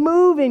him to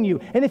move in you.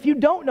 And if you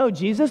don't know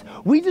Jesus,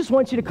 we just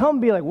want you to come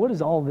and be like, what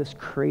is all this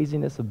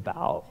craziness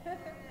about?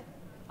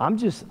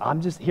 Here's how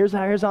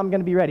I'm going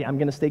to be ready. I'm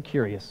going to stay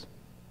curious.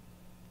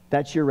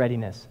 That's your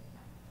readiness.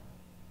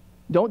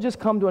 Don't just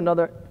come to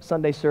another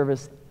Sunday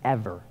service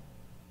ever.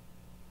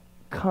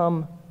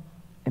 Come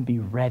and be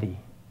ready,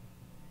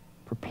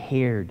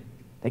 prepared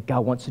that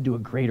God wants to do a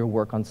greater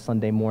work on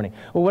Sunday morning.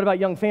 Well, what about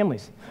young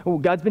families? Well,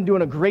 God's been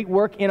doing a great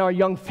work in our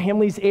young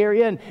families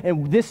area,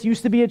 and this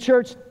used to be a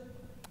church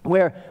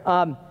where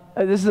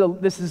this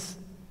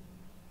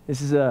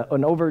is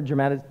an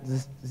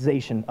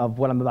over-dramatization of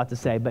what I'm about to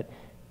say, but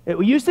it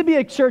used to be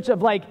a church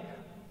of like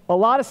a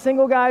lot of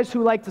single guys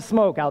who like to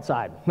smoke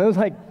outside. It was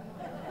like,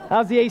 that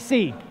was the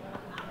AC.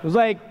 It was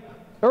like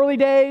early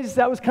days,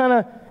 that was kind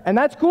of, and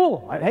that's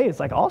cool. Hey, it's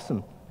like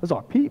awesome. Those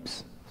are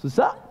peeps. What's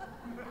up?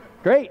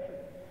 Great.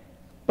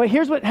 But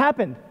here's what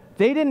happened.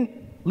 They didn't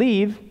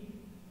leave.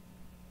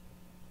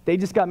 They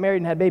just got married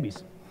and had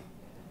babies.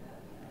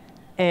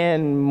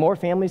 And more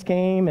families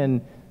came,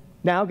 and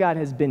now God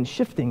has been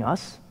shifting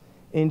us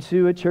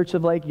into a church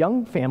of like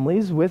young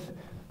families with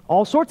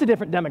all sorts of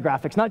different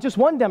demographics, not just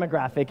one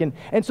demographic.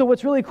 And so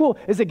what's really cool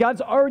is that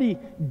God's already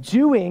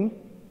doing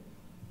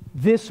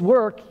this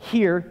work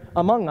here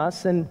among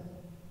us, and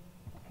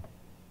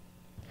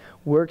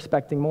we're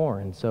expecting more.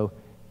 And so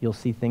you'll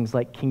see things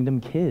like Kingdom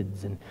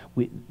Kids, and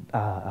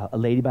a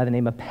lady by the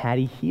name of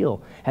Patty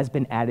Heel has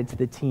been added to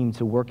the team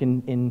to work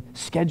in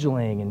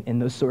scheduling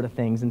and those sort of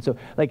things. And so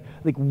like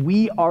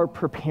we are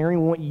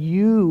preparing. We want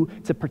you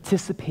to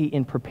participate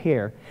and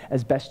prepare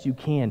as best you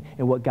can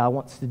in what God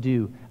wants to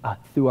do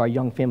through our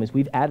young families.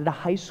 We've added a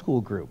high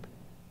school group.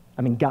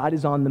 I mean, God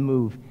is on the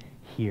move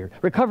here.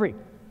 Recovery.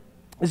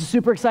 This is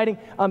super exciting.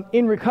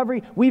 In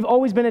Recovery, we've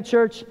always been a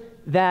church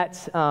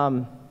that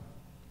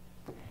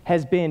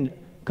has been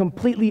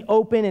completely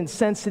open and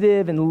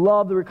sensitive and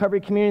love the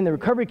recovery community. And the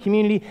recovery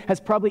community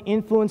has probably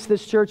influenced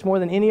this church more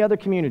than any other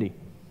community.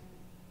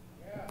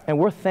 And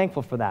we're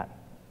thankful for that.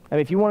 I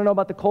mean, if you want to know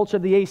about the culture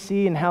of the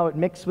AC and how it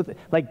mixed with,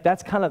 like,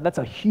 that's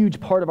a huge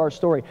part of our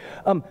story.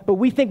 But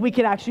we think we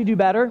could actually do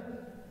better.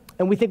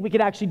 and we think we could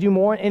actually do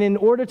more. And in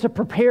order to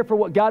prepare for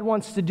what God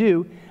wants to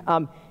do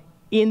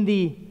in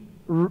the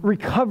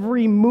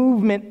recovery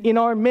movement in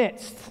our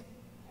midst,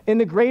 in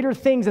the greater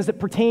things as it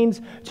pertains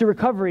to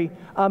recovery,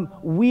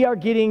 we are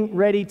getting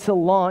ready to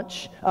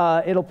launch.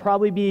 It'll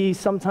probably be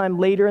sometime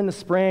later in the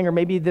spring or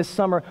maybe this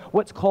summer,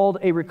 what's called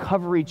a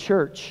recovery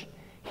church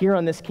here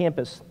on this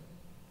campus.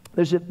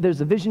 There's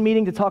a vision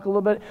meeting to talk a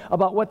little bit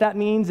about what that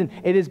means, and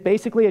it is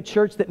basically a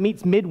church that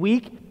meets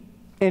midweek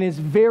and is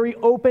very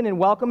open and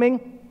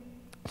welcoming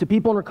to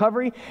people in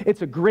recovery.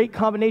 It's a great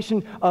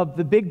combination of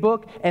the big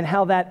book and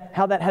how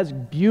that has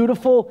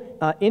beautiful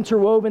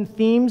interwoven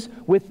themes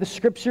with the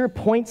scripture,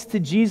 points to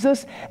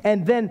Jesus.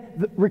 And then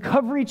the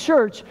recovery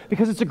church,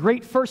 because it's a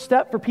great first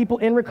step for people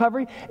in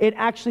recovery, it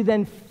actually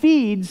then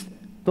feeds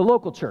the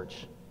local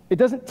church. It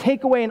doesn't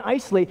take away and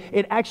isolate.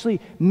 It actually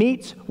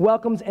meets,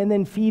 welcomes, and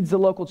then feeds the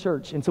local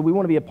church. And so we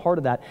want to be a part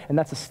of that. And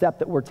that's a step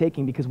that we're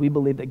taking because we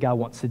believe that God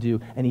wants to do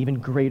an even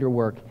greater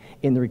work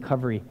in the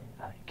recovery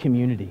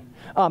community.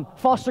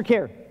 Foster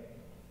care.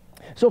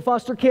 So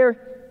foster care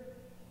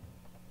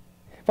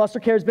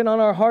has been on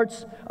our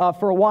hearts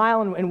for a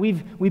while, and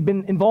we've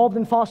been involved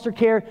in foster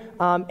care.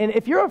 And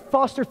if you're a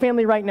foster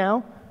family right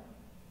now,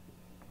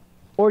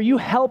 or you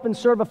help and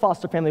serve a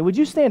foster family, would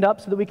you stand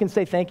up so that we can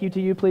say thank you to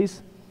you,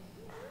 please?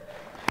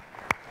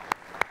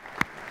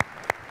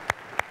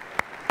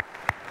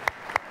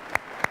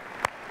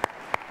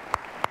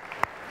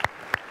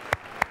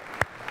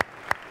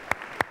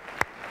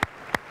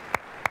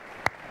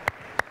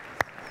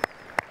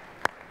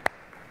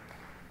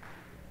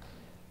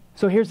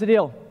 So here's the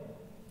deal.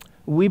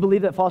 We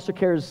believe that foster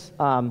care is, it's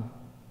on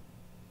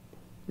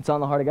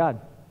the heart of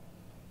God.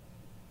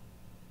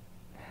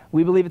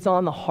 We believe it's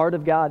on the heart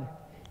of God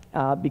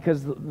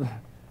because the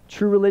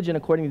true religion,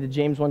 according to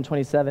James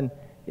 1:27,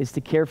 is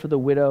to care for the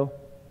widow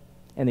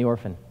and the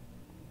orphan.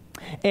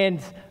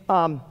 And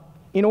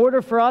in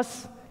order for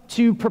us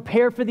to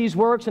prepare for these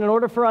works, and in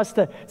order for us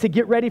to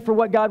get ready for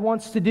what God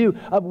wants to do,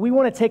 we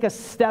want to take a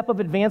step of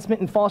advancement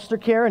in foster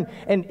care,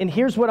 and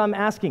here's what I'm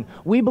asking.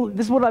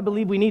 This is what I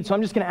believe we need, so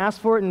I'm just going to ask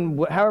for it,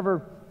 and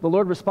however the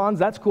Lord responds,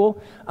 that's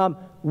cool.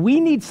 We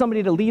need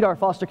somebody to lead our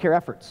foster care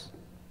efforts.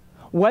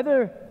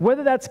 Whether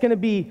that's going to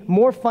be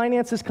more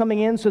finances coming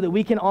in so that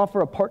we can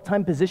offer a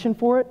part-time position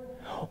for it,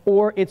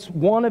 or it's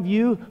one of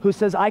you who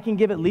says, I can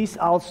give at least,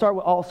 I'll start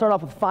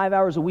off with 5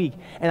 hours a week,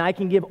 and I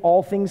can give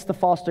all things to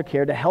foster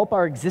care to help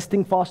our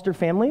existing foster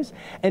families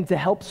and to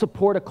help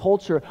support a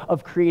culture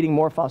of creating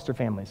more foster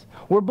families.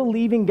 We're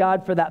believing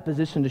God for that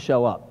position to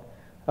show up.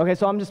 Okay,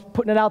 so I'm just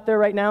putting it out there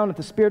right now, and if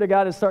the Spirit of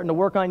God is starting to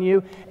work on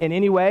you in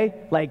any way,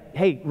 like,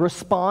 hey,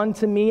 respond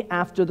to me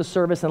after the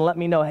service and let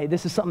me know, hey,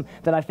 this is something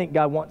that I think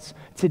God wants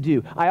to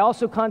do. I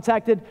also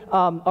contacted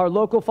our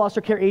local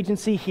foster care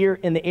agency here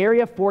in the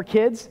area for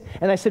kids,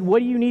 and I said, what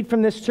do you need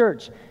from this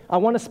church? I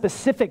want a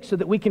specific so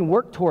that we can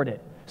work toward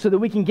it, so that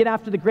we can get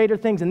after the greater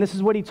things, and this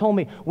is what he told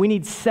me. We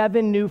need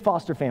 7 new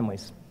foster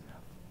families.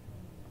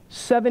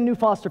 7 new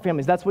foster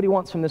families. That's what he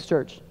wants from this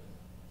church.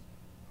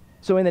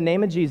 So in the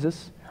name of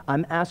Jesus,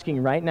 I'm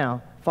asking right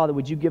now, Father,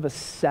 would you give us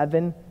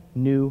 7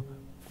 new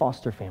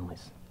foster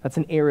families? That's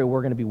an area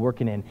we're going to be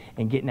working in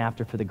and getting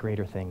after for the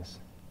greater things.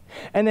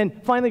 And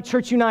then finally,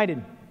 Church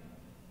United.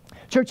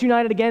 Church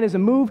United, again, is a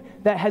move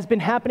that has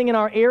been happening in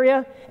our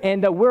area,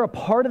 and we're a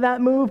part of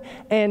that move.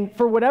 And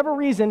for whatever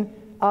reason,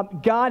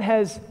 God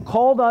has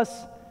called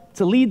us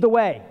to lead the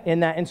way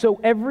in that. And so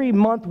every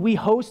month we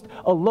host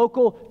a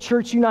local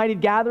Church United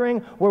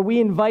gathering where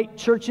we invite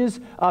churches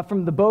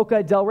from the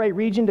Boca Del Rey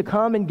region to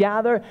come and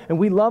gather, and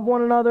we love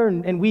one another,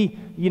 and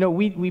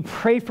we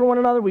pray for one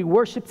another, we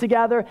worship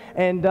together,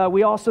 and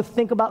we also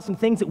think about some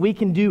things that we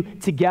can do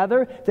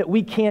together that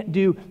we can't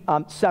do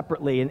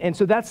separately. And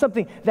so that's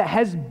something that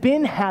has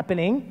been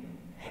happening.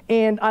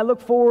 And I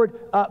look forward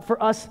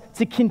for us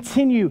to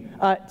continue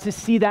to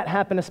see that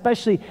happen,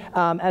 especially,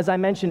 as I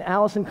mentioned,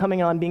 Allison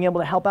coming on, being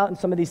able to help out in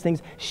some of these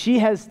things. She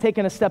has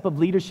taken a step of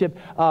leadership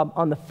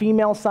on the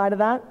female side of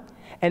that.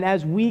 And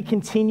as we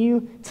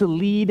continue to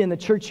lead in the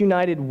Church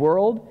United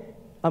world,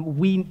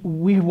 we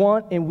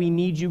want and we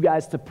need you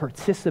guys to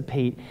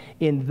participate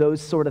in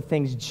those sort of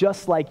things,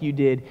 just like you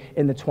did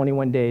in the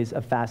 21 days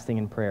of fasting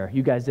and prayer.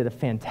 You guys did a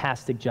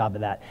fantastic job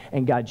of that,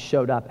 and God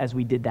showed up as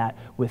we did that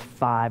with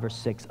 5 or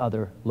 6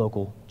 other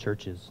local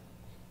churches.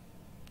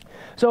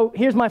 So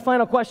here's my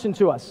final question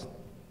to us.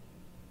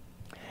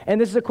 And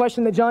this is a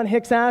question that John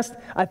Hicks asked.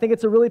 I think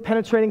it's a really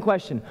penetrating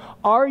question.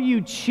 Are you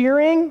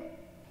cheering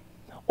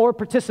or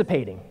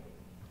participating?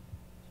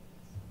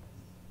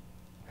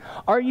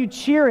 Are you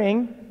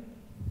cheering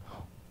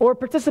or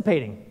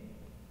participating?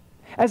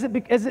 As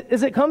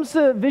it comes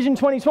to Vision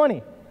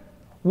 2020,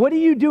 what are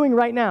you doing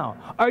right now?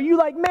 Are you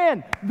like,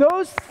 man,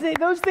 those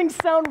things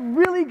sound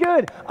really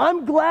good.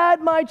 I'm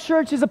glad my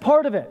church is a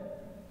part of it.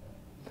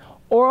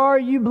 Or are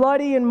you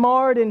bloody and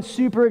marred and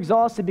super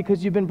exhausted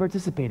because you've been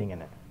participating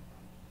in it?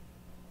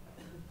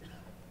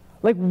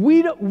 Like,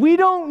 we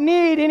don't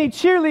need any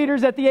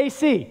cheerleaders at the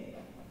AC.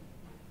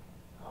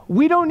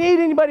 We don't need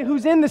anybody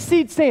who's in the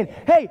seat saying,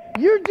 hey,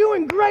 you're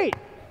doing great.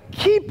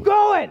 Keep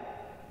going.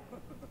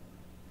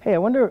 hey, I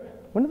wonder,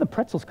 when do the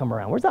pretzels come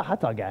around? Where's that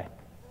hot dog guy?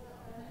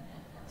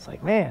 It's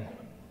like, man,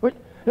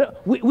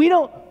 we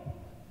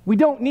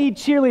don't need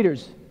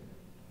cheerleaders.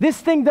 This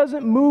thing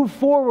doesn't move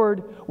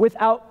forward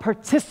without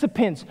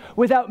participants,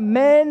 without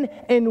men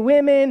and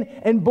women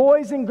and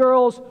boys and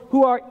girls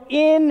who are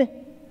in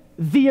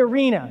the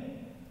arena.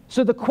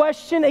 So the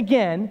question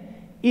again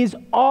is,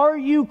 are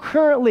you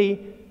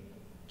currently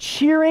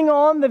cheering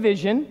on the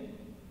vision,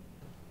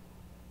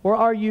 or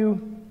are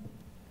you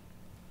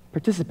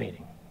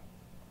participating?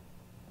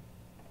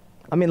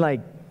 I mean,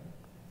 like,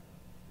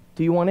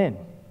 do you want in?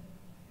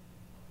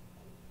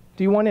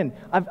 Do you want in?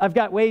 I've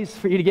got ways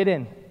for you to get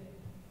in.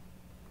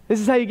 This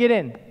is how you get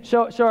in.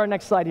 Show our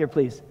next slide here,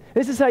 please.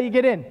 This is how you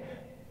get in.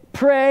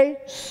 Pray,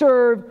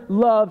 serve,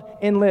 love,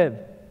 and live.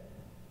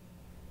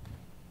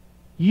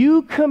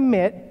 You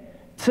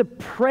commit to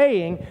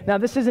praying. Now,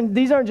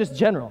 these aren't just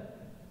general.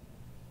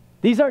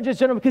 These aren't just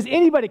general because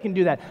anybody can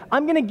do that.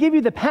 I'm going to give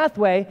you the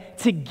pathway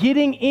to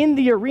getting in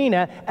the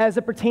arena as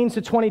it pertains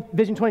to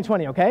Vision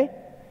 2020, okay?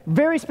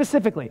 Very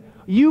specifically.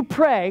 You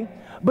pray,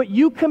 but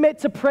you commit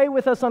to pray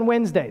with us on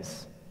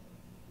Wednesdays.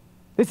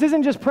 This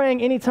isn't just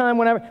praying anytime,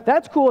 whenever.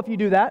 That's cool if you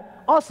do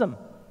that. Awesome.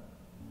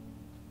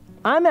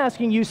 I'm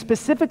asking you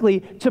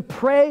specifically to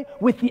pray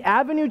with the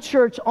Avenue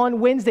Church on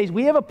Wednesdays.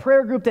 We have a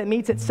prayer group that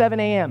meets at 7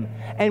 a.m.,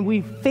 and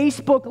we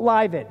Facebook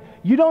Live it.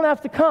 You don't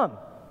have to come.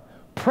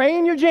 Pray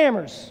in your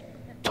jammers.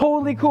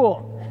 Totally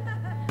cool.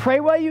 Pray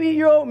while you eat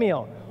your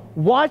oatmeal.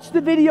 Watch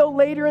the video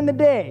later in the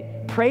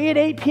day. Pray at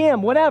 8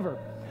 p.m., whatever.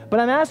 But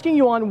I'm asking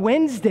you on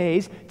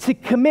Wednesdays to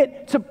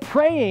commit to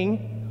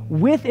praying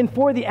with and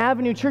for the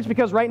Avenue Church,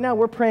 because right now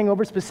we're praying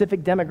over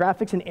specific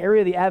demographics and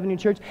area of the Avenue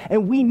Church,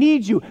 and we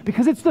need you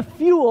because it's the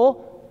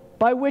fuel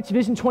by which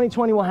Vision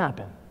 2020 will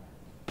happen.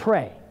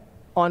 Pray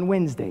on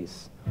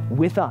Wednesdays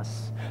with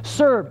us.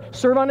 Serve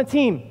on a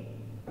team.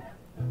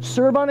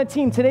 Serve on a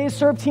team. Today is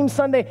Serve Team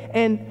Sunday,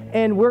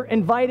 and we're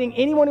inviting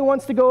anyone who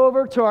wants to go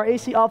over to our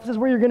AC offices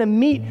where you're going to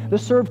meet the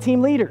Serve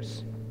Team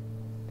leaders.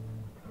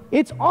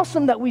 It's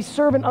awesome that we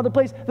serve in other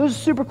places. Those are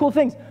super cool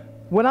things.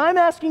 What I'm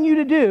asking you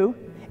to do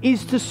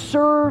is to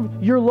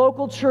serve your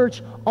local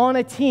church on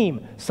a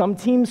team. Some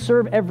teams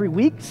serve every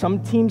week.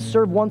 Some teams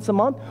serve once a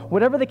month.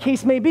 Whatever the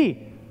case may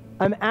be,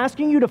 I'm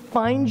asking you to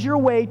find your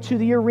way to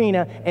the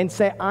arena and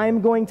say,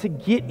 I'm going to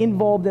get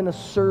involved in a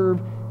serve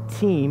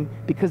team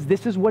because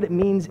this is what it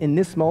means in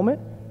this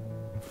moment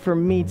for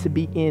me to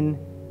be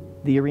in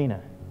the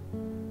arena.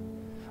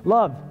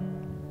 Love.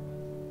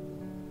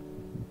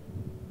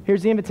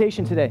 Here's the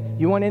invitation today.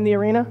 You want in the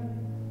arena?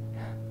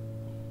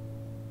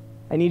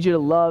 I need you to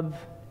love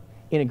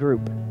in a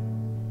group.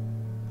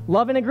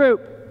 Love in a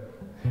group.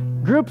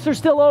 Groups are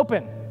still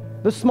open.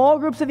 The small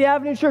groups of the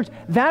Avenue Church,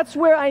 that's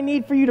where I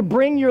need for you to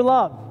bring your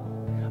love.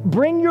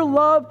 Bring your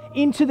love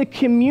into the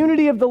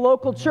community of the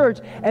local church,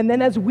 and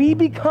then as we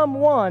become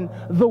one,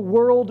 the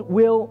world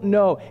will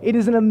know. It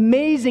is an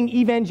amazing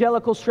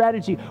evangelical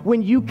strategy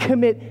when you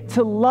commit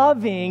to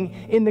loving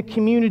in the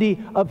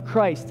community of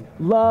Christ.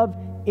 Love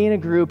in a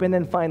group, and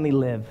then finally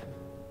live.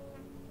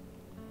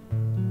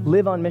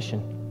 Live on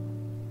mission.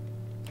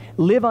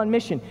 Live on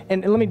mission.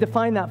 And let me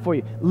define that for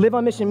you. Live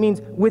on mission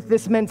means with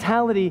this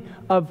mentality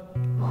of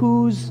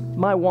who's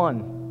my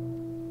one.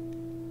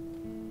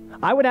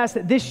 I would ask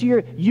that this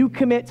year you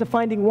commit to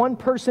finding one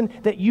person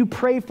that you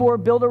pray for,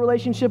 build a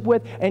relationship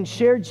with, and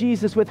share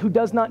Jesus with who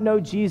does not know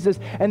Jesus.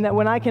 And that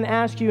when I can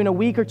ask you in a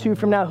week or two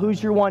from now,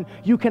 who's your one,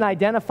 you can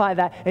identify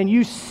that and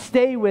you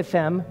stay with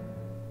them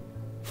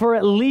for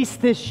at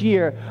least this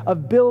year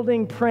of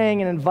building,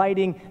 praying, and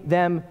inviting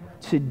them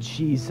to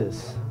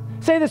Jesus.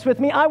 Say this with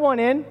me. I want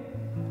in.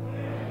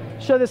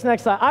 Show this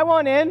next slide. I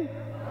want in.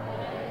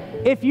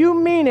 If you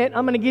mean it,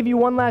 I'm going to give you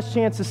one last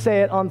chance to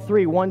say it on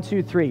 3. 1,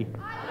 2, 3.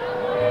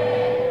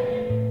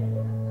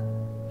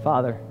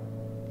 Father,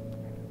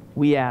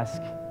 we ask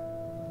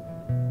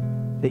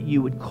that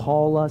you would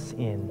call us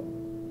in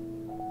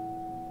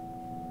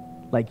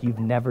like you've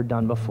never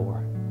done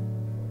before.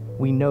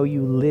 We know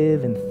you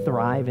live and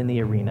thrive in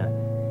the arena,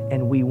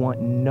 and we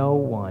want no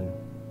one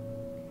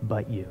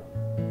but you.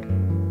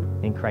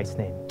 In Christ's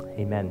name,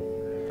 amen.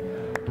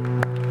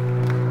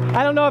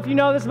 I don't know if you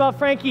know this about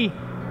Frankie,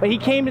 but he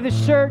came to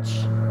this church,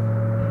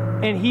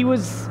 and he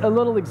was a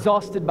little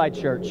exhausted by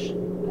church.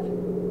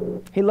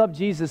 He loved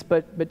Jesus,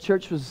 but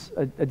church was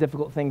a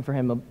difficult thing for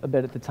him a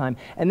bit at the time.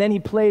 And then he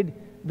played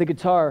the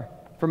guitar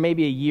for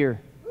maybe a year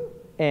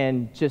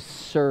and just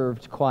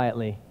served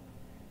quietly.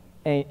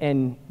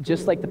 And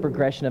just like the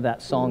progression of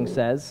that song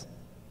says,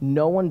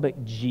 no one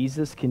but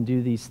Jesus can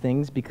do these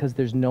things because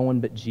there's no one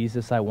but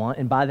Jesus I want.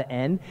 And by the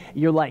end,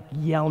 you're like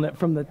yelling it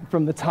from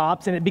the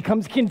tops and it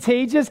becomes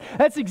contagious.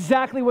 That's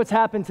exactly what's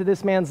happened to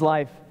this man's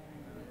life.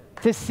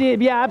 To see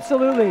it, yeah,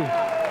 absolutely.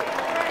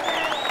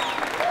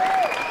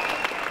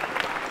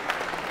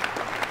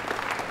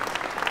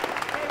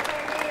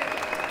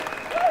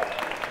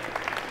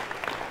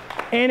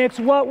 And it's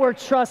what we're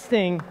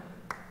trusting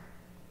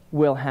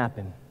will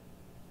happen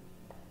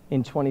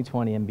in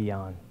 2020 and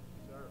beyond.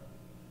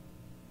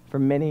 For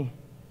many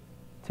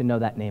to know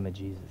that name of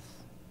Jesus.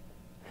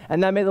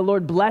 And that may the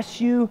Lord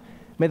bless you,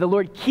 may the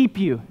Lord keep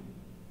you,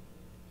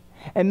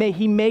 and may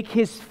he make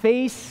his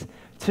face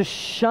to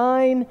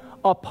shine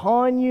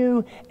upon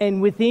you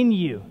and within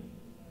you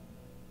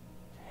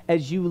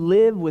as you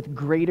live with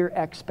greater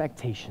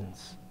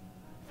expectations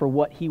for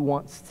what he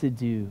wants to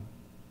do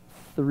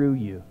through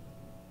you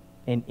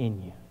and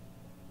in you.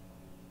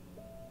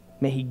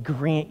 May he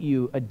grant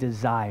you a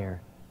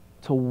desire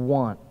to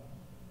want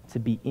to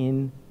be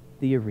in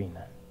the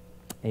arena.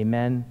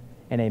 Amen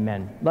and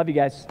amen. Love you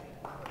guys.